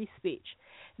about free speech.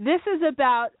 This is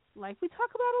about, like we talk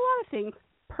about a lot of things,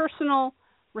 personal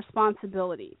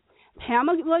responsibility.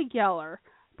 Pamela Geller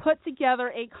put together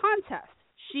a contest.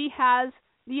 She has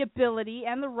the ability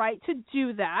and the right to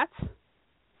do that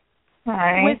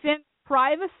within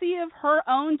privacy of her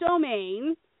own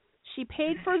domain. She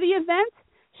paid for the event.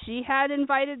 She had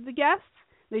invited the guests.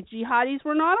 The jihadis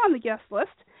were not on the guest list.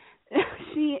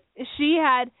 She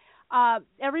had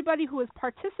everybody who was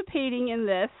participating in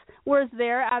this was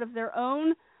there out of their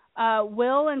own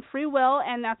will and free will,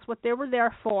 and that's what they were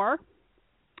there for.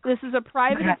 This is a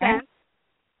private event,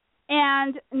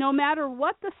 and no matter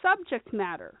what the subject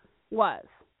matter was,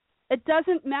 it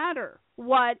doesn't matter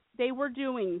what they were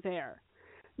doing there.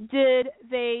 Did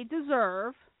they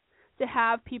deserve to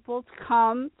have people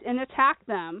come and attack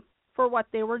them for what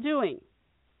they were doing?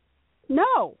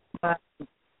 No.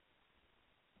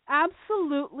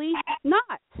 Absolutely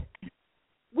not.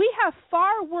 We have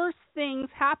far worse things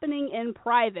happening in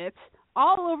private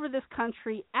all over this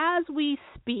country as we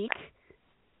speak.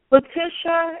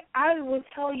 Letitia, I will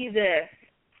tell you this.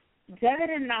 Dad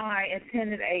and I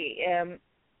attended a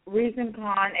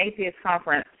ReasonCon Atheist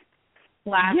Conference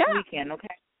last weekend, okay?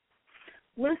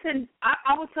 Listen,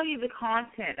 I will tell you the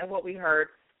content of what we heard.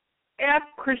 F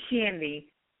Christianity,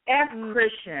 F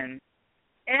Christian,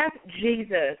 F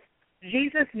Jesus.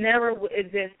 Jesus never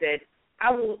existed.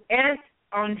 I will S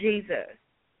on Jesus.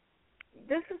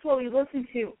 This is what we listen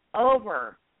to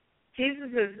over. Jesus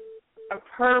is a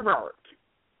pervert.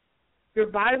 Your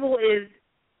Bible is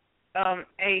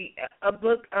a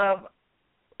book of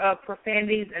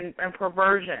profanities and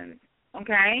perversions,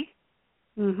 okay?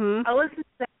 Mm-hmm. I listened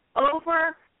to that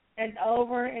over and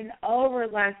over and over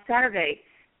last Saturday.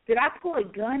 Did I pull a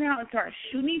gun out and start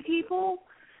shooting people?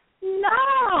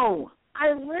 No.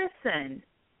 I listened.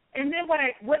 And then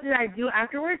what did I do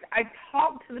afterwards? I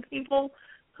talked to the people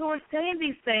who were saying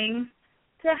these things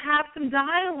to have some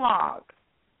dialogue.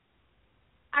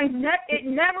 It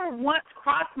never once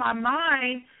crossed my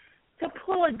mind to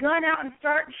pull a gun out and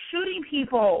start shooting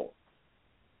people.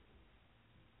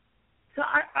 So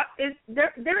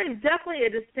there is definitely a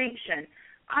distinction.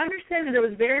 I understand that it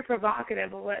was very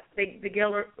provocative of what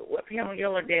Pamela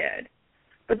Geller did,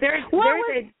 but there's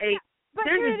a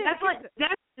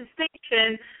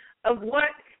distinction of what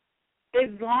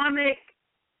Islamic,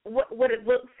 what it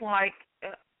looks like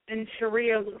in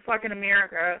Sharia looks like in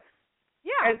America,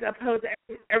 as opposed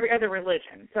to every other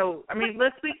religion. So I mean,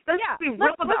 let's be real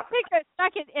about it. Let's take a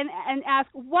second and ask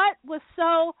what was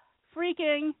so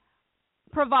freaking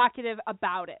provocative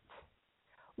about it.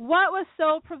 What was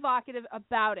so provocative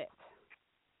about it?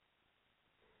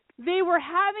 They were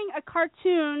having a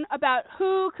cartoon about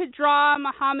who could draw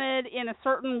Muhammad in a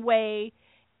certain way,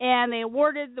 and they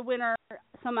awarded the winner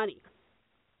some money.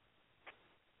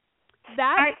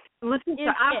 I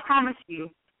promise you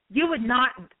would not,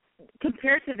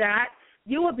 compared to that,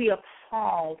 you would be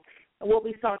appalled at what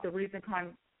we saw at the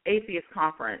ReasonCon Atheist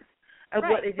Conference of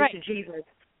what they did to Jesus.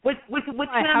 With him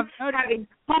having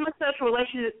homosexual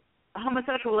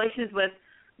relations with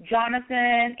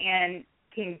Jonathan and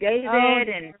King David,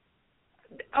 and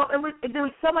there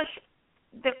was so much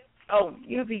that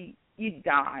you'd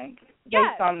die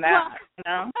based on that, you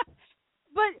know.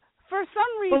 But for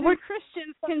some reason,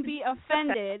 Christians can be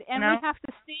offended, and we have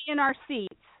to stay in our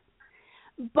seats.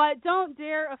 But don't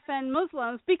dare offend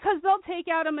Muslims because they'll take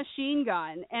out a machine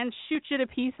gun and shoot you to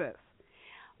pieces.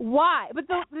 Why? But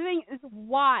the thing is,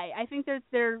 why? I think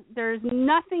there's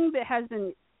nothing that has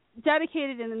been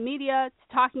dedicated in the media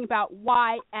to talking about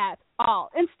why at all.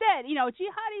 Instead,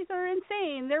 jihadis are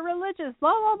insane. They're religious,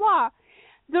 blah, blah, blah.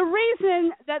 The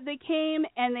reason that they came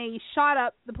and they shot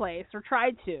up the place, or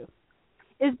tried to,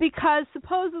 is because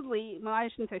supposedly, well, I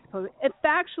shouldn't say supposedly, it's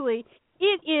actually,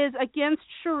 it is against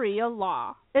Sharia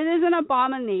law. It is an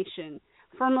abomination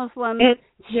for Muslims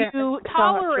to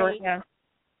tolerate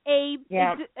a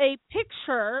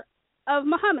picture of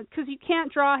Muhammad, because you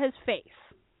can't draw his face.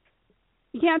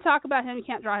 You can't talk about him, you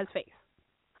can't draw his face.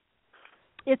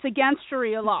 It's against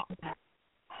Sharia law.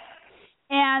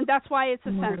 And that's why it's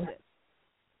offensive.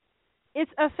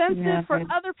 It's offensive for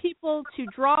other people to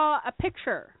draw a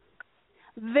picture.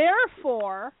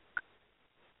 Therefore,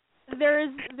 there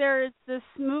is this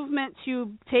movement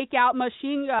to take out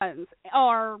machine guns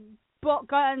or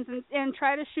guns and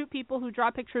try to shoot people who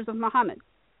draw pictures of Muhammad.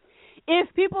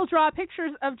 If people draw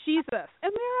pictures of Jesus, and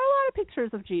there are a lot of pictures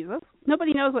of Jesus,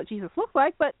 nobody knows what Jesus looks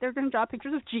like, but they're going to draw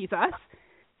pictures of Jesus.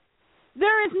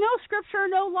 There is no scripture,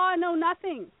 no law, no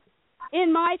nothing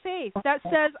in my faith that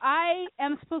says I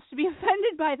am supposed to be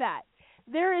offended by that.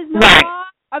 There is no law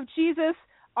of Jesus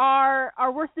are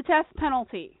worth the death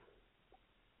penalty.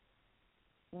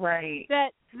 Right.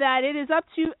 That it is up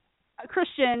to a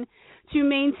Christian to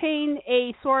maintain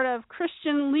a sort of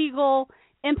Christian legal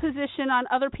imposition on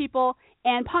other people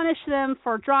and punish them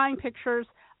for drawing pictures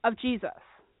of Jesus.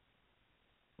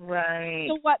 Right.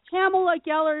 So what Pamela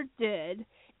Geller did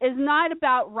is not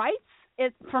about rights.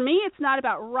 For me, it's not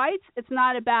about rights. It's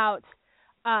not about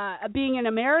being an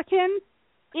American.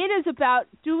 It is about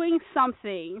doing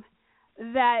something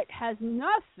that has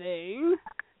nothing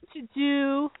to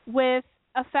do with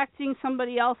affecting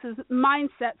somebody else's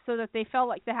mindset so that they feel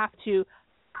like they have to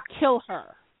kill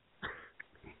her.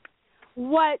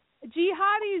 What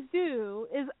jihadis do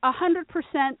is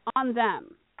 100% on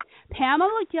them.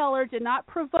 Pamela Geller did not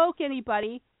provoke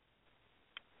anybody.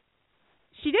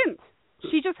 She didn't.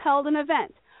 She just held an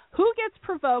event. Who gets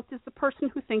provoked is the person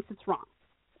who thinks it's wrong.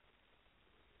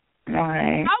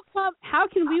 Right. How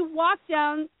can we walk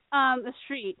down the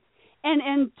street and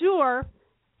endure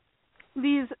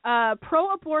these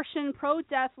pro-abortion,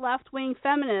 pro-death, left-wing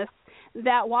feminists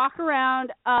that walk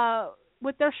around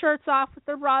with their shirts off, with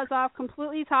their bras off,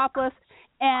 completely topless,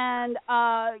 and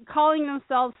calling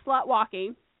themselves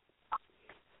slut-walking,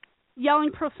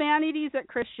 yelling profanities at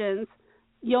Christians,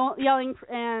 yelling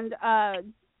and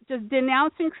just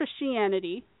denouncing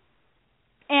Christianity,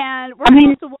 and we're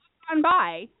supposed to walk on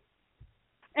by,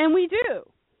 and we do.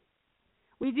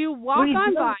 We do walk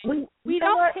on by. We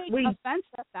don't take offense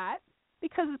at that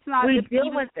because it's not. We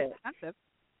deal with it. Offensive.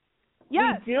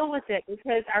 Yes. We deal with it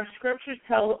because our scriptures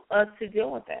tell us to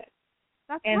deal with it.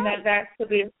 That's and right. that's to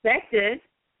be expected.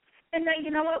 And then,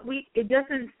 you know what? It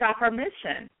doesn't stop our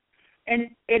mission. And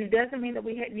it doesn't mean that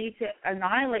we need to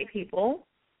annihilate people,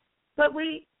 but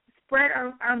we spread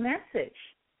our message.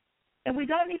 And we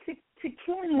don't need to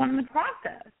kill anyone in the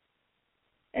process.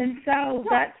 And so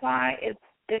that's why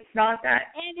it's not that.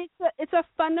 And it's a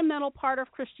fundamental part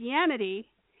of Christianity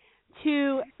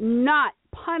to not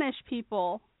punish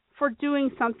people for doing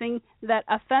something that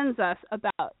offends us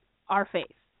about our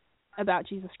faith, about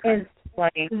Jesus Christ.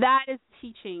 That is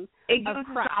teaching it gives us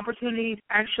the opportunity to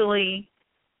actually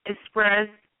express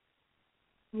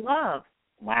love.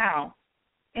 Wow.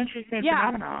 Interesting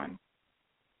phenomenon.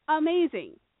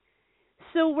 Amazing.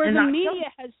 So where the media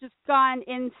has just gone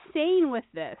insane with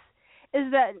this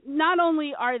is that not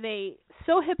only are they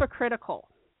so hypocritical,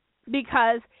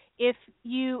 because if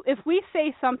we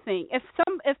say something, if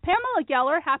Pamela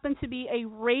Geller happened to be a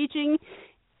raging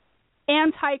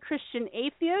anti-Christian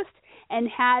atheist and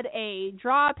had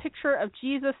draw a picture of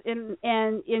Jesus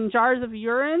in jars of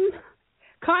urine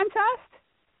contest,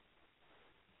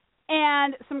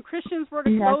 and some Christians were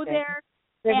to go there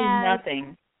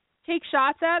and take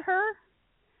shots at her,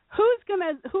 who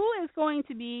is going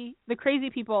to be the crazy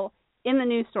people in the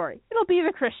news story? It'll be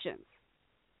the Christians.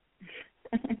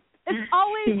 It's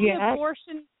always the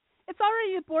abortion. It's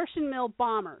already the abortion mill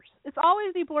bombers. It's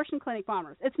always the abortion clinic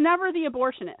bombers. It's never the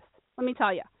abortionists. Let me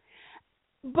tell you.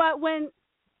 But when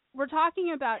we're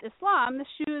talking about Islam, the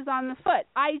shoe is on the foot.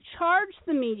 I charge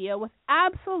the media with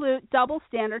absolute double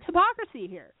standard hypocrisy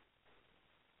here.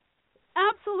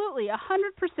 Absolutely,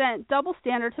 100% double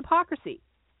standard hypocrisy.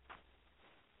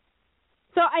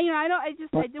 So I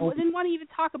didn't want to even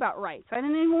talk about rights. I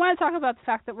didn't even want to talk about the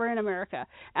fact that we're in America.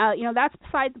 That's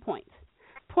beside the point.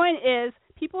 The point is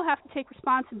people have to take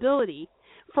responsibility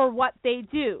for what they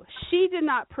do. She did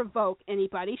not provoke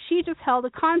anybody. She just held a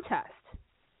contest.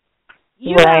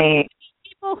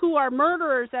 People who are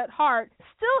murderers at heart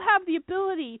still have the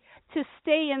ability to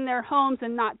stay in their homes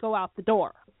and not go out the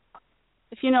door,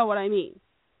 if you know what I mean.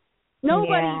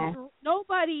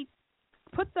 Nobody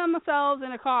put themselves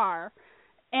in a car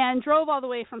and drove all the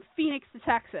way from Phoenix to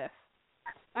Texas.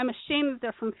 I'm ashamed that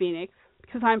they're from Phoenix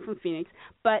because I'm from Phoenix.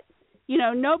 But,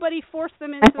 nobody forced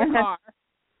them into the car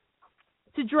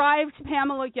to drive to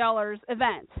Pamela Geller's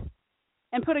event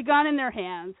and put a gun in their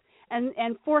hands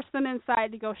and force them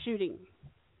inside to go shooting.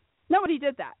 Nobody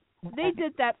did that. They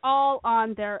did that all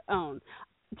on their own.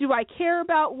 Do I care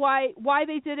about why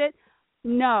they did it?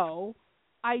 No,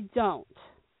 I don't.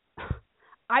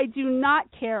 I do not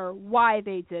care why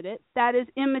they did it. That is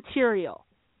immaterial.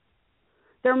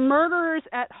 They're murderers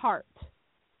at heart.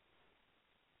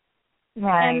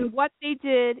 Right. And what they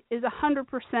did is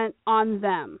 100% on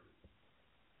them.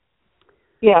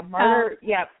 Yeah, murder.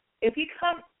 If you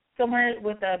come somewhere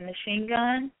with a machine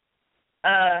gun,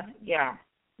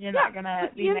 you're not gonna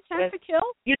be intent to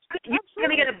kill. You're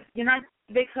gonna get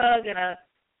a big hug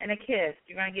and a kiss.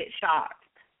 You're gonna get shot.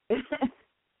 This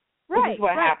is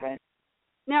what happened.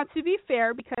 Now, to be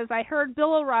fair, because I heard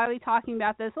Bill O'Reilly talking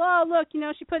about this,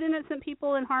 she put innocent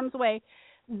people in harm's way.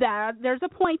 There's a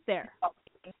point there.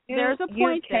 there's a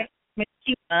point there.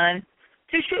 Gun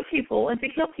to shoot people and to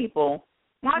kill people.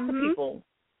 Lots of people,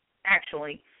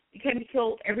 actually. You came to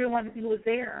kill everyone who was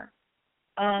there.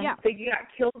 So you got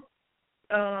killed,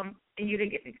 and you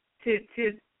didn't get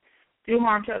to do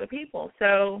harm to other people.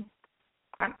 So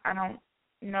I don't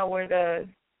know where the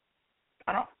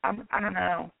I don't know. I don't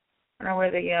know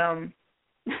where the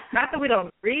not that we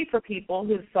don't grieve for people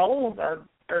whose souls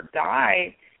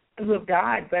who have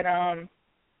died, but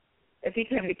if you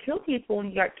came to kill people and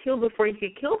you got killed before you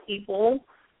could kill people,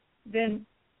 then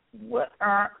what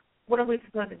are we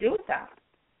supposed to do with that?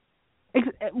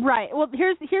 Right. Well,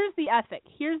 here's the ethic.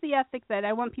 Here's the ethic that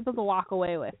I want people to walk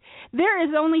away with. There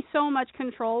is only so much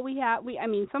control we have. I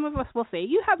mean, some of us will say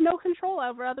you have no control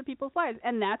over other people's lives,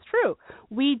 and that's true.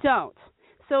 We don't.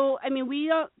 So, I mean,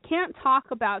 can't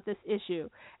talk about this issue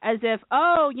as if,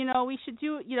 we should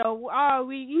do, you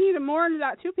need to mourn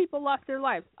that 2 people lost their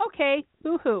lives. Okay,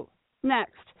 boo-hoo.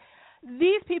 Next.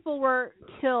 These people were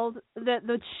killed,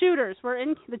 the shooters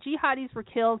the jihadis were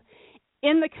killed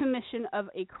in the commission of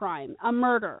a crime, a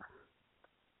murder.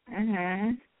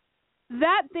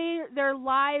 That their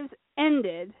lives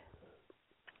ended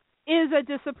is a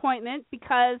disappointment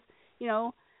because,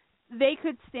 they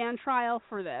could stand trial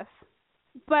for this.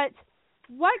 But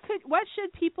what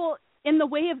should people in the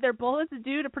way of their bullets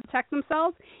do to protect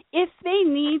themselves if they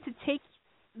need to take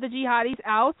the jihadis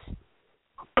out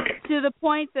to the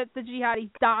point that the jihadis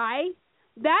die?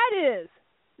 That is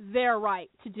their right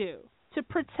to do, to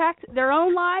protect their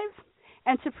own lives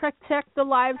and to protect the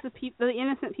lives of the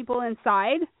innocent people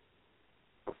inside.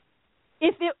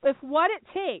 If what it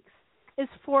takes is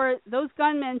for those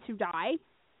gunmen to die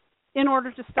in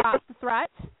order to stop the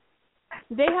threat,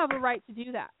 they have a right to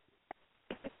do that.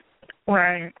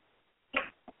 Right.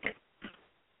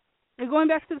 And going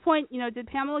back to the point, did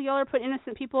Pamela Geller put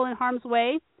innocent people in harm's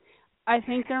way? I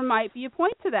think there might be a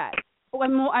point to that.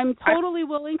 I'm totally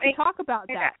willing to talk about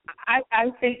that.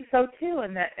 I think so too.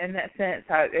 In that sense,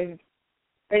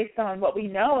 based on what we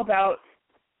know about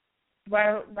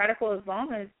radical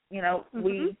Islam, is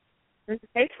there's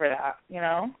a case for that.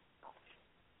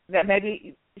 That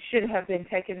maybe should have been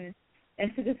taken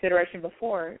into consideration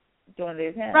before doing the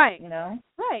event. Right.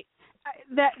 Right.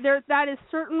 That is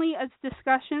certainly a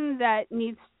discussion that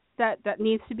needs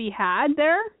to be had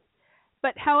there.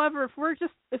 But however,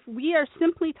 if we are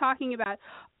simply talking about,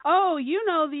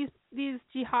 these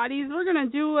jihadis, we're going to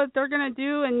do what they're going to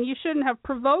do, and you shouldn't have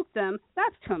provoked them,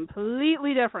 that's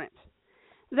completely different.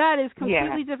 That is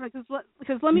completely different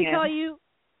because let me tell you,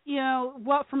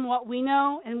 from what we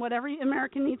know and what every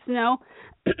American needs to know,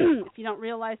 if you don't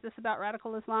realize this about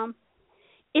radical Islam,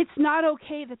 it's not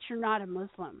okay that you're not a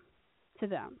Muslim to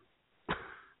them.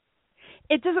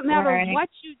 It doesn't matter what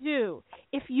you do.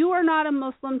 If you are not a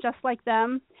Muslim just like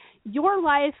them, your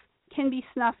life can be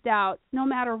snuffed out no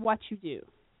matter what you do.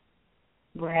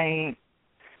 Right.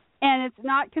 And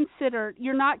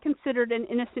you're not considered an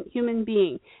innocent human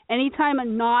being. Anytime a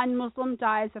non-Muslim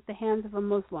dies at the hands of a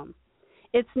Muslim,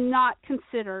 it's not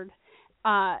considered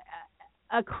a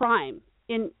crime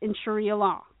in Sharia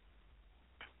law.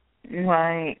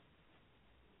 Right.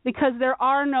 Because there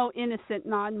are no innocent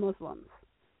non-Muslims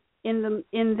in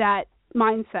that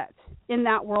mindset, in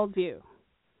that worldview.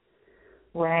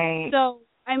 Right. So,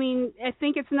 I mean, I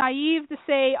think it's naive to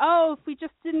say, if we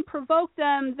just didn't provoke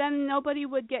them, then nobody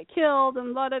would get killed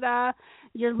and la-da-da.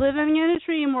 You're living in a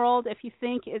dream world if you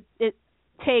think it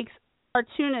takes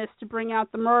cartoonists to bring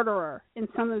out the murderer in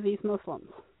some of these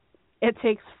Muslims. It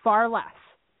takes far less.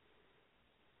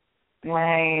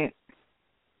 Right.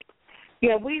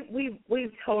 Yeah, we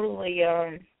totally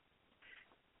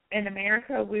in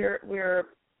America we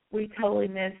totally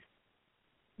miss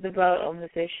the boat on this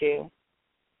issue.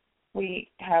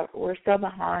 We're so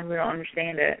behind. We don't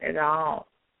understand it at all.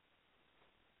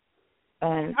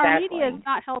 Our media is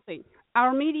not helping.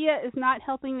 Our media is not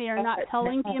helping. They are not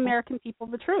telling the American people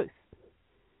the truth.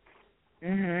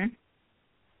 Mhm.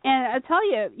 And I tell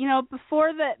you,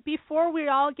 before we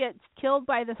all get killed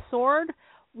by the sword,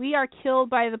 we are killed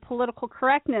by the political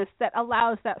correctness that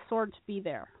allows that sword to be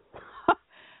there.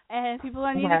 And people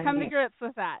need to come to grips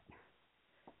with that.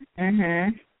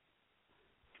 Mhm.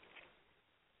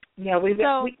 Yeah,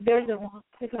 there's a lot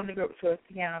to come to grips with.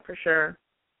 Yeah, for sure.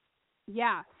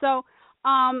 Yeah. So,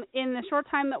 in the short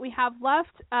time that we have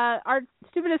left, our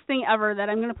stupidest thing ever that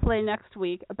I'm going to play next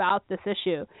week about this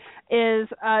issue is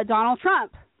Donald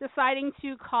Trump deciding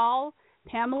to call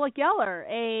Pamela Geller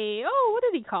what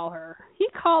did he call her? He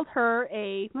called her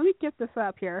let me get this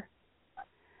up here.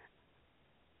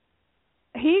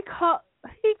 He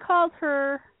called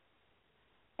her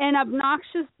an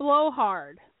obnoxious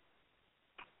blowhard.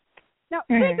 Now,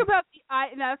 think about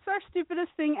that's our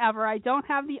stupidest thing ever. I don't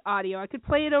have the audio. I could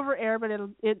play it over air, but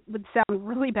it would sound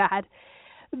really bad.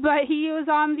 But he was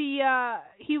on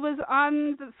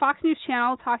the Fox News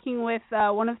channel talking with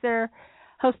one of their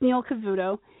hosts, Neil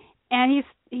Cavuto, and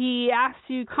he asked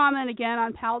to comment again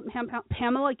on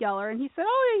Pamela Geller, and he said,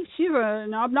 "Oh, she's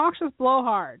an obnoxious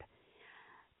blowhard."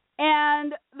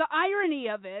 And the irony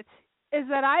of it is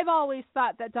that I've always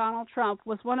thought that Donald Trump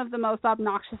was one of the most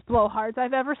obnoxious blowhards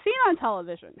I've ever seen on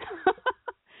television.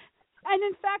 And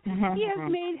in fact, he has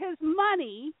made his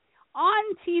money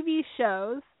on TV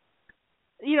shows,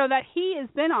 that he has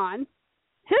been on,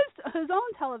 his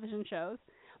own television shows,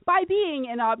 by being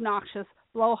an obnoxious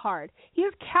blowhard. He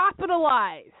has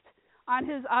capitalized on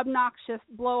his obnoxious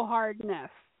blowhardness.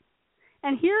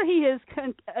 And here he is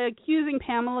accusing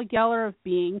Pamela Geller of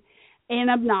being an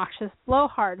obnoxious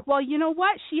blowhard. Well, you know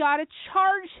what? She ought to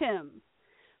charge him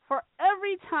for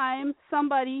every time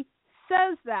somebody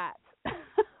says that.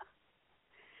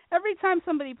 Every time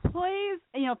somebody plays,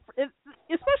 especially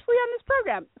on this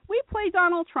program, if we play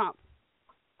Donald Trump,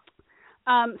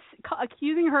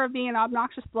 accusing her of being an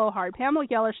obnoxious blowhard, Pamela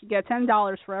Geller should get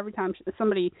 $10 for every time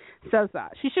somebody says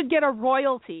that. She should get a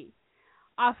royalty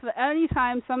off of any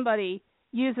time somebody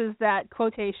uses that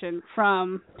quotation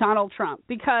from Donald Trump,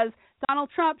 because Donald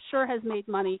Trump sure has made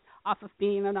money off of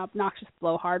being an obnoxious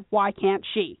blowhard. Why can't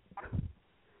she?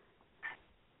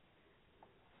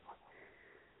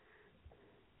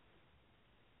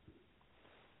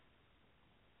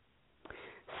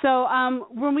 So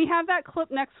when we have that clip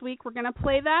next week, we're going to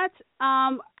play that.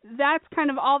 That's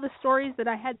kind of all the stories that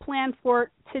I had planned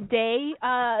for today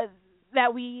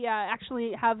that we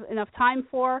actually have enough time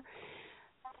for.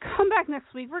 Come back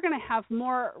next week. We're going to have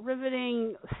more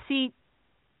riveting, seat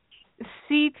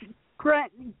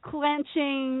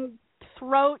clenching,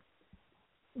 throat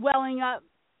welling up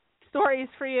stories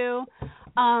for you.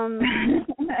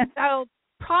 That'll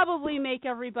probably make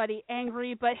everybody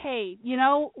angry, but hey,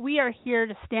 we are here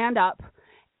to stand up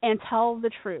and tell the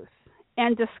truth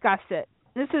and discuss it.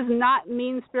 This is not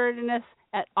mean-spiritedness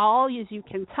at all, as you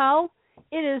can tell.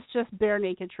 It is just bare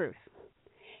naked truth.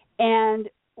 And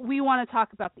we want to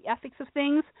talk about the ethics of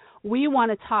things. We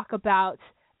want to talk about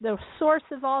the source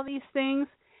of all these things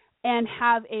and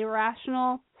have a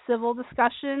rational, civil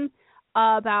discussion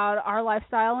about our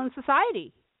lifestyle and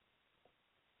society.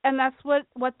 And that's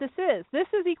what this is. This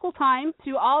is equal time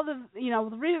to all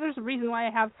there's a reason why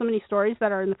I have so many stories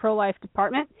that are in the pro-life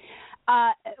department,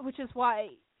 which is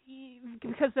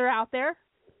because they're out there.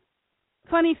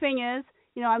 Funny thing is,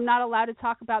 I'm not allowed to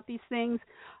talk about these things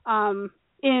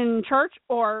in church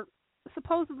or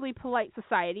supposedly polite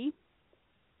society.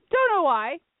 Don't know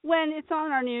why. When it's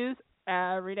on our news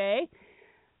every day,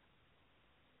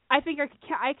 I think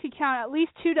I could count at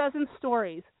least 24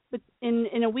 stories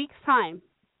in a week's time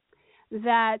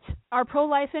that are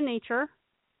pro-life in nature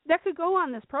that could go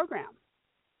on this program.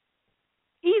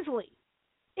 Easily.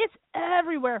 It's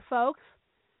everywhere, folks.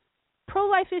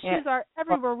 Pro-life issues are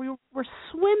everywhere. We're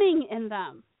swimming in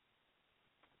them.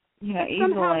 Yeah,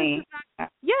 easily.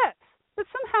 Yes, but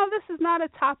somehow this is not a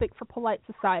topic for polite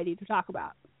society to talk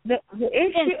about. The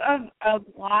issue of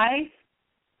life,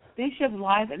 the issue of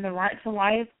life and the right to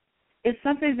life is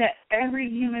something that every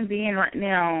human being right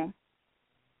now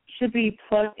should be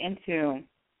plugged into,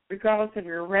 regardless of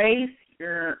your race,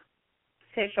 your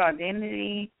sexual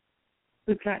identity.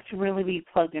 We've got to really be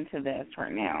plugged into this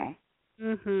right now.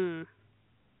 Mhm.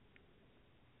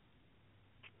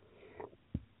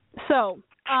 So,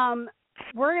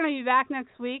 we're going to be back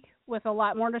next week with a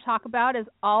lot more to talk about, as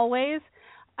always.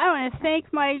 I want to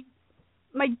thank my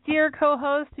dear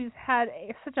co-host who's had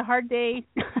such a hard day,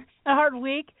 a hard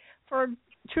week, for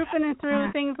trooping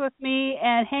through things with me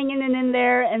and hanging in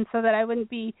there, and so that I wouldn't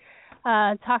be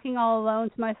talking all alone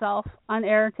to myself on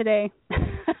air today.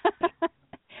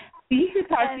 You can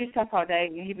talk to yourself all day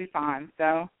and you'll be fine.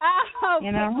 So,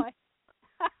 Boy.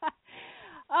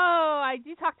 Oh, I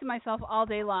do talk to myself all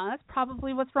day long. That's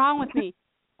probably what's wrong with me.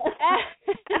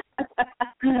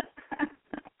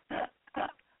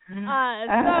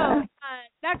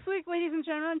 Next week, ladies and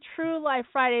gentlemen, TRU-Life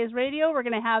Fridays Radio, we're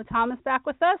going to have Thomas back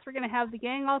with us. We're going to have the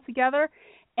gang all together,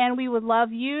 and we would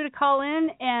love you to call in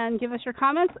and give us your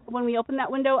comments. When we open that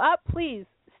window up, please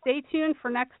stay tuned for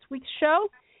next week's show,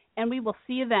 and we will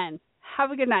see you then.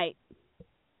 Have a good night.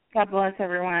 God bless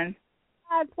everyone.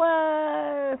 God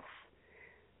bless.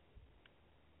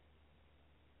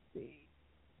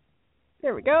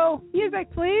 There we go.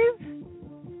 Music, please.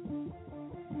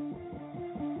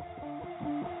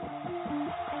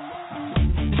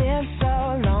 Been so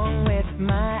long with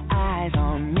my eyes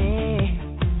on me,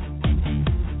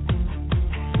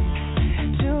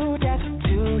 too desperate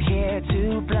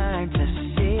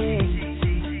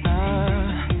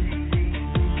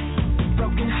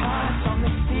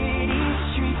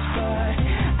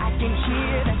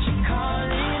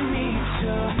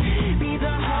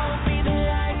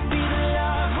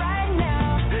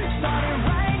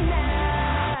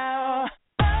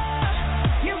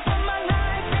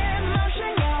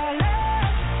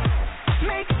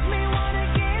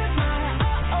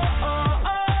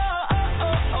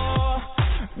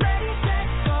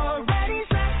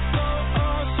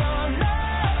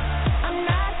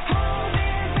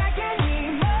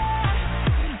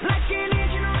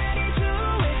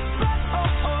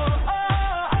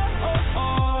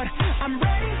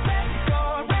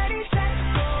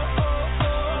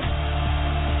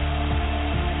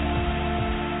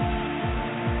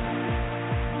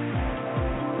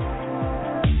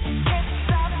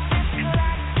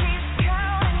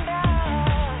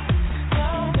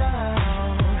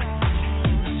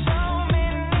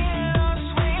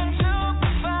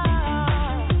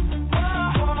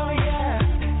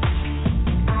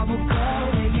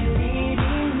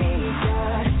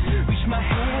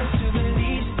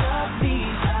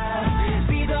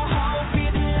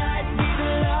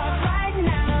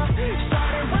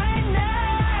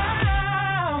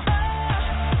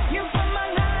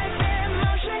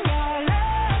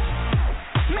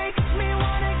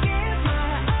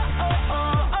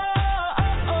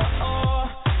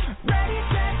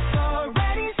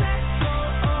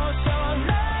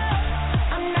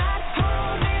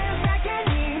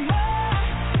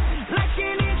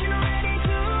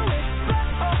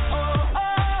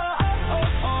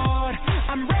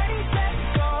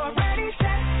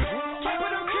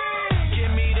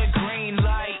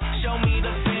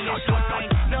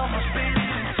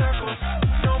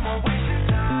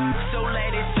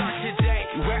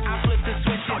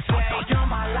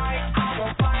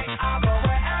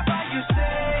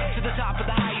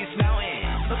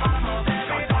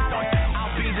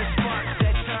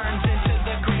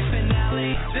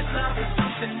This love is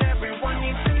something everyone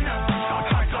needs to know.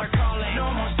 Hearts are calling, no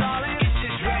more stalling. It's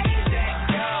just ready,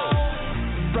 set, go.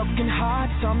 Broken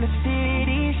hearts on the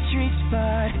city streets,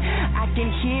 but I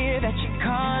can hear that you're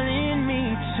calling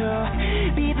me to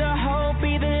be the hope,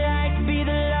 be